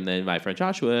much. And then my friend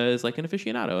Joshua is like an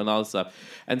aficionado and all this stuff.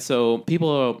 And so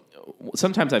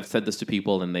sometimes I've said this to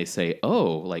people and they say,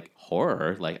 oh, like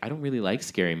horror, like I don't really like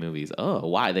scary movies. Oh,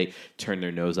 why? They turn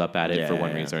their nose up at it for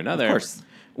one reason or another. Of course.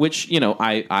 Which,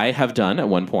 I have done at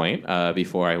one point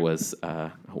before I was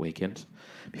awakened.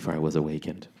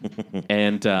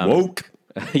 And woke.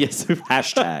 Yes.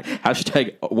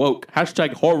 Hashtag woke.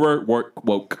 Hashtag horror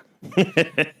woke.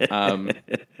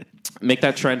 Make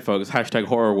that trend, folks. Hashtag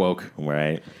horror woke.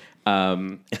 Right.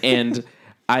 And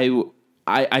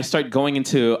I start going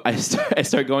into it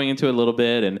a little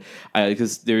bit, and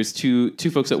because there's two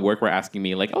folks at work were asking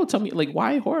me like, oh, tell me like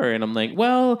why horror, and I'm like,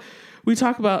 well, we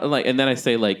talk about like, and then I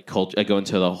say like I go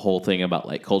into the whole thing about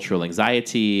like cultural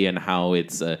anxiety and how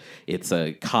it's a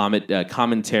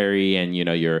commentary, and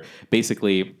you're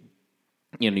basically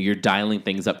you're dialing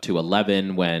things up to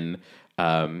 11 when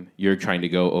you're trying to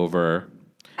go over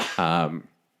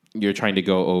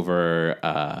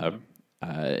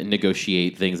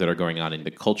negotiate things that are going on in the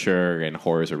culture, and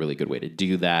horror is a really good way to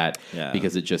do that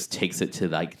because it just takes it to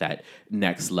like that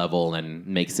next level and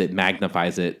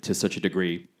magnifies it to such a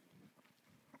degree.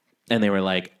 And they were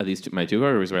like, my two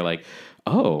coworkers were like,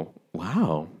 oh,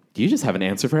 wow, you just have an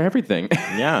answer for everything.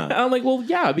 Yeah. And I'm like, well,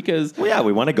 yeah, because... Well, yeah,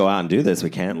 we want to go out and do this. We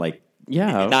can't, like,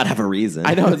 not have a reason.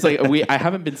 I know. It's like, I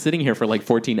haven't been sitting here for, like,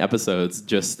 14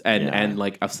 episodes and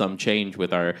like, of some change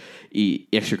with our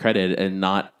extra credit and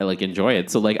not, like, enjoy it.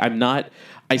 So, like,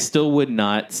 I still would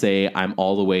not say I'm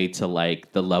all the way to,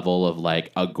 like, the level of,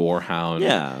 like, a gorehound.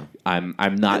 Yeah. I'm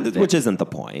not... Which isn't the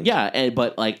point. Yeah,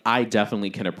 but, like, I definitely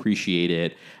can appreciate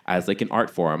it as, like, an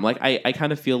art form. Like, I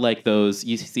kind of feel like those...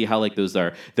 You see how, like,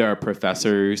 there are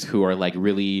professors who are, like,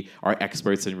 really... are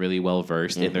experts and really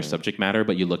well-versed in their subject matter,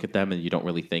 but you look at them and you don't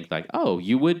really think, like, oh,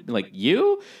 you would... Like,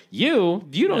 you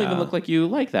don't even look like you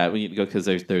like that when you go... Because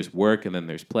there's work and then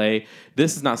there's play.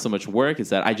 This is not so much work, is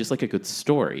that I just like a good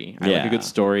story. I like a good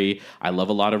story. I love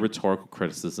a lot of rhetorical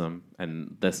criticism,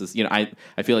 and this is... I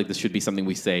feel like this should be something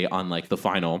we say on like the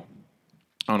final,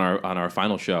 on our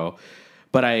final show,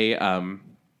 but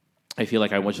I feel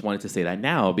like I just wanted to say that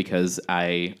now because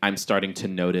I'm starting to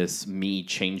notice me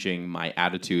changing my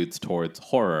attitudes towards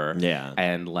horror. Yeah,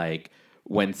 and like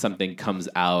when something comes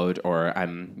out, or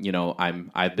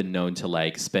I've been known to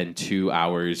like spend 2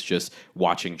 hours just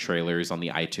watching trailers on the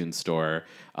iTunes store,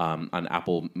 on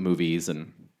Apple Movies,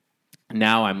 and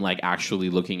now I'm like actually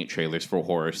looking at trailers for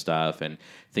horror stuff and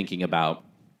thinking about,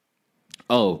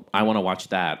 oh, I want to watch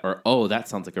that, or oh, that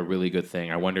sounds like a really good thing.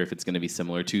 I wonder if it's going to be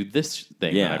similar to this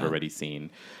thing that I've already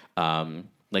seen.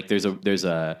 Like there's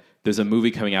a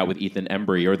movie coming out with Ethan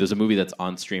Embry, or there's a movie that's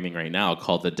on streaming right now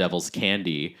called The Devil's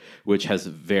Candy, which has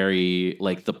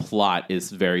the plot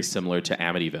is very similar to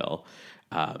Amityville,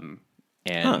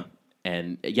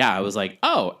 and yeah, I was like,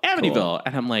 oh, Amityville, cool.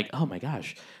 And I'm like, oh my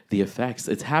gosh. The effects,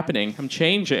 it's happening. I'm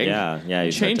changing. Yeah,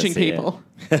 you changing people.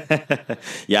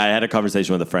 Yeah, I had a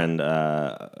conversation with a friend.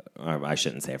 Or I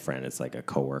shouldn't say a friend. It's like a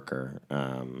coworker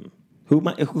who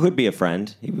could be a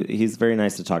friend. He's very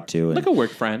nice to talk to, like a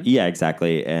work friend. Yeah,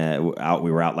 exactly.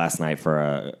 We were out last night for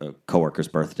a coworker's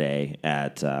birthday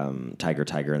at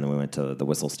Tiger, and then we went to the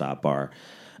Whistle Stop bar.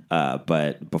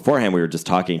 But beforehand, we were just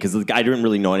talking because I didn't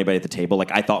really know anybody at the table.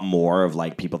 Like, I thought more of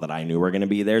like people that I knew were going to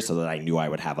be there, so that I knew I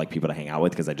would have like people to hang out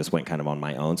with because I just went kind of on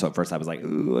my own. So at first, I was like,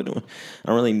 "Ooh, I don't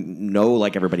really know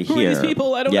like everybody here. Who are these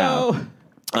people? I don't know."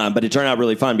 But it turned out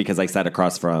really fun because I sat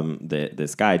across from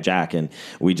this guy, Jack, and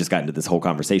we just got into this whole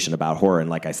conversation about horror. And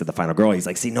like I said, the final girl, he's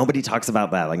like, see, nobody talks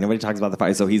about that. Like, nobody talks about the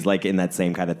fire. So he's like in that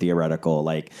same kind of theoretical,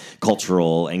 like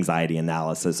cultural anxiety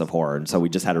analysis of horror. And so we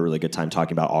just had a really good time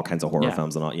talking about all kinds of horror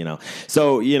films and all,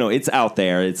 So, it's out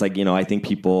there. It's like, I think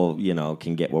people,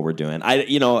 can get what we're doing.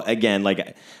 Again,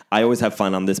 like I always have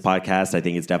fun on this podcast. I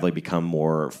think it's definitely become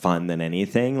more fun than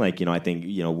anything. Like, I think,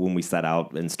 when we set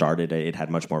out and started, it had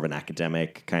much more of an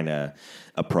academic dark kind of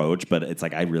approach, but it's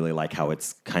like I really like how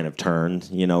it's kind of turned,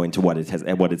 into what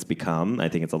it's become. I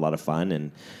think it's a lot of fun,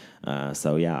 and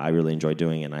so yeah, I really enjoy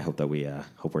doing it, and I hope that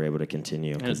we're able to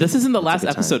continue. This isn't the last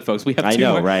episode, folks. We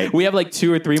have right? We have like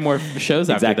 2 or 3 more shows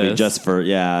after this. Just for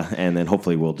and then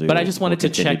hopefully we'll do. But I just wanted to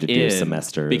check in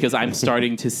semester because I'm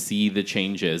starting to see the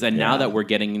changes, and now that we're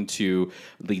getting into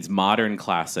these modern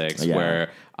classics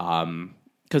where.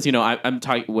 Because I'm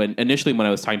talking when I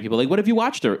was talking to people like, what have you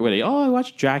watched? Or I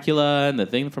watched Dracula and The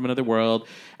Thing from Another World,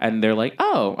 and they're like,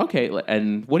 oh, okay.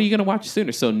 And what are you going to watch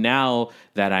sooner? So now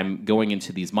that I'm going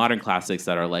into these modern classics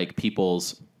that are like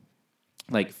people's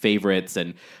like favorites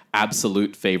and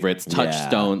absolute favorites,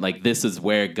 touchstone, like this is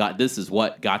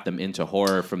what got them into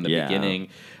horror from the beginning.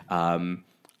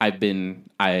 It's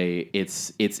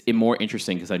more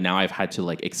interesting because now I've had to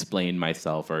like explain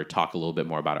myself or talk a little bit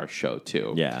more about our show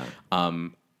too. Yeah.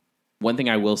 One thing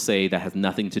I will say that has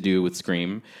nothing to do with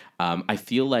Scream, I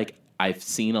feel like I've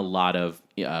seen a lot of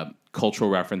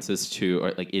cultural references to,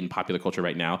 or like in popular culture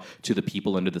right now, to the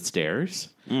people under the stairs.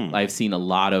 I've seen a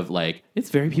lot of like,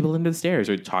 it's very people under the stairs,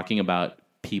 or talking about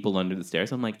people under the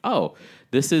stairs. I'm like, oh,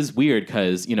 this is weird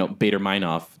because, the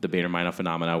Baader-Meinhof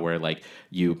phenomena where like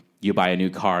you buy a new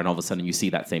car and all of a sudden you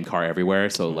see that same car everywhere.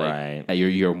 So like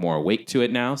you're more awake to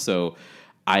it now. So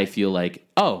I feel like,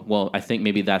 oh, well, I think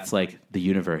maybe that's like the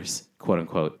universe, quote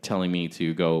unquote, telling me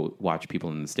to go watch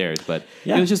people in the stairs. But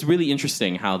it was just really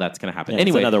interesting how that's going to happen.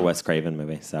 Anyway, it's another Wes Craven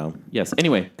movie. So yes.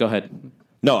 Anyway, go ahead.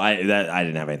 No, I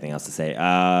didn't have anything else to say.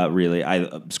 Really,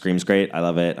 Scream's great. I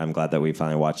love it. I'm glad that we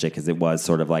finally watched it because it was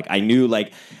sort of like I knew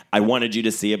like I wanted you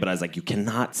to see it, but I was like, you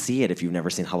cannot see it if you've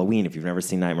never seen Halloween, if you've never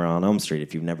seen Nightmare on Elm Street,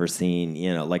 if you've never seen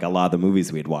like a lot of the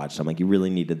movies we had watched. I'm like, you really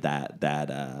needed that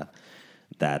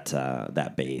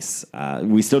base.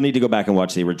 We still need to go back and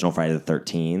watch the original Friday the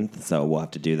 13th, so we'll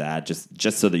have to do that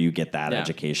just so that you get that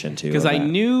education too. Because I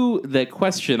knew the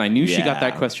question. I knew she got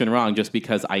that question wrong just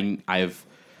because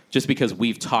Just because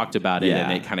we've talked about it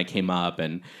and it kind of came up,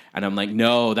 and I'm like,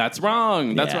 no, that's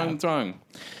wrong. That's wrong. That's wrong.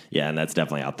 Yeah, and that's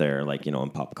definitely out there, like, in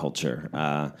pop culture.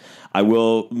 I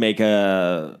will make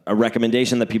a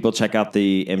recommendation that people check out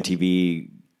the MTV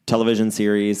television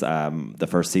series. The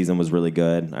first season was really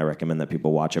good. I recommend that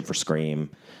people watch it for Scream.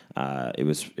 It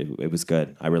was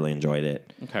good. I really enjoyed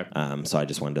it. Okay. So I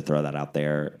just wanted to throw that out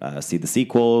there. See the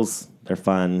sequels. They're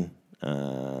fun.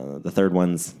 The third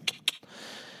one's...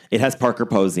 It has Parker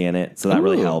Posey in it, so that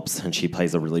really helps, and she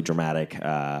plays a really dramatic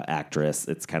actress.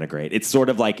 It's kind of great. It's sort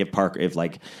of like if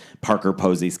Parker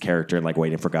Posey's character in like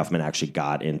Waiting for Guffman actually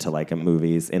got into like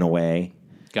movies in a way.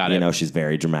 Got it. She's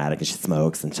very dramatic and she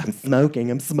smokes and I'm smoking.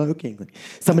 Like,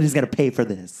 somebody's got to pay for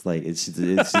this. Like it's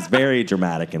just very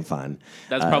dramatic and fun.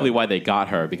 That's probably why they got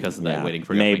her, because of that Waiting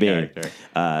for Guffman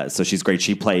character. So she's great.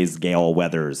 She plays Gail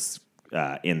Weathers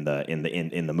in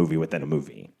the movie within a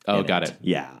movie. Oh, got it.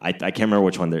 Yeah, I can't remember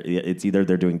which one. It's either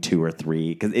they're doing 2 or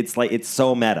 3 because it's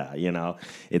so meta.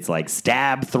 It's like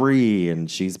Stab 3, and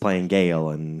she's playing Gail,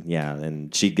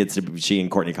 and she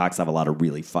and Courtney Cox have a lot of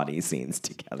really funny scenes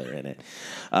together in it.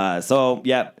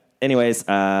 Anyways,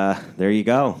 there you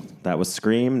go. That was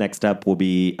Scream. Next up will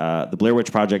be the Blair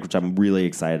Witch Project, which I'm really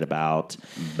excited about.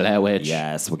 Blair Witch.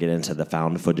 Yes, we'll get into the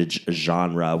found footage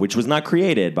genre, which was not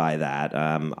created by that.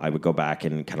 I would go back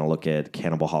and kind of look at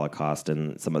Cannibal Holocaust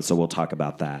and so we'll talk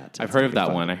about that. I've heard of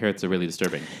that one. I hear it's really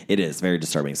disturbing. It is very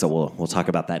disturbing. So we'll talk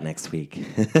about that next week.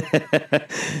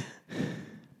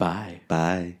 Bye.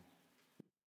 Bye.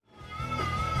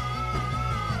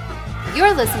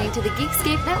 You're listening to the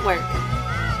Geekscape Network.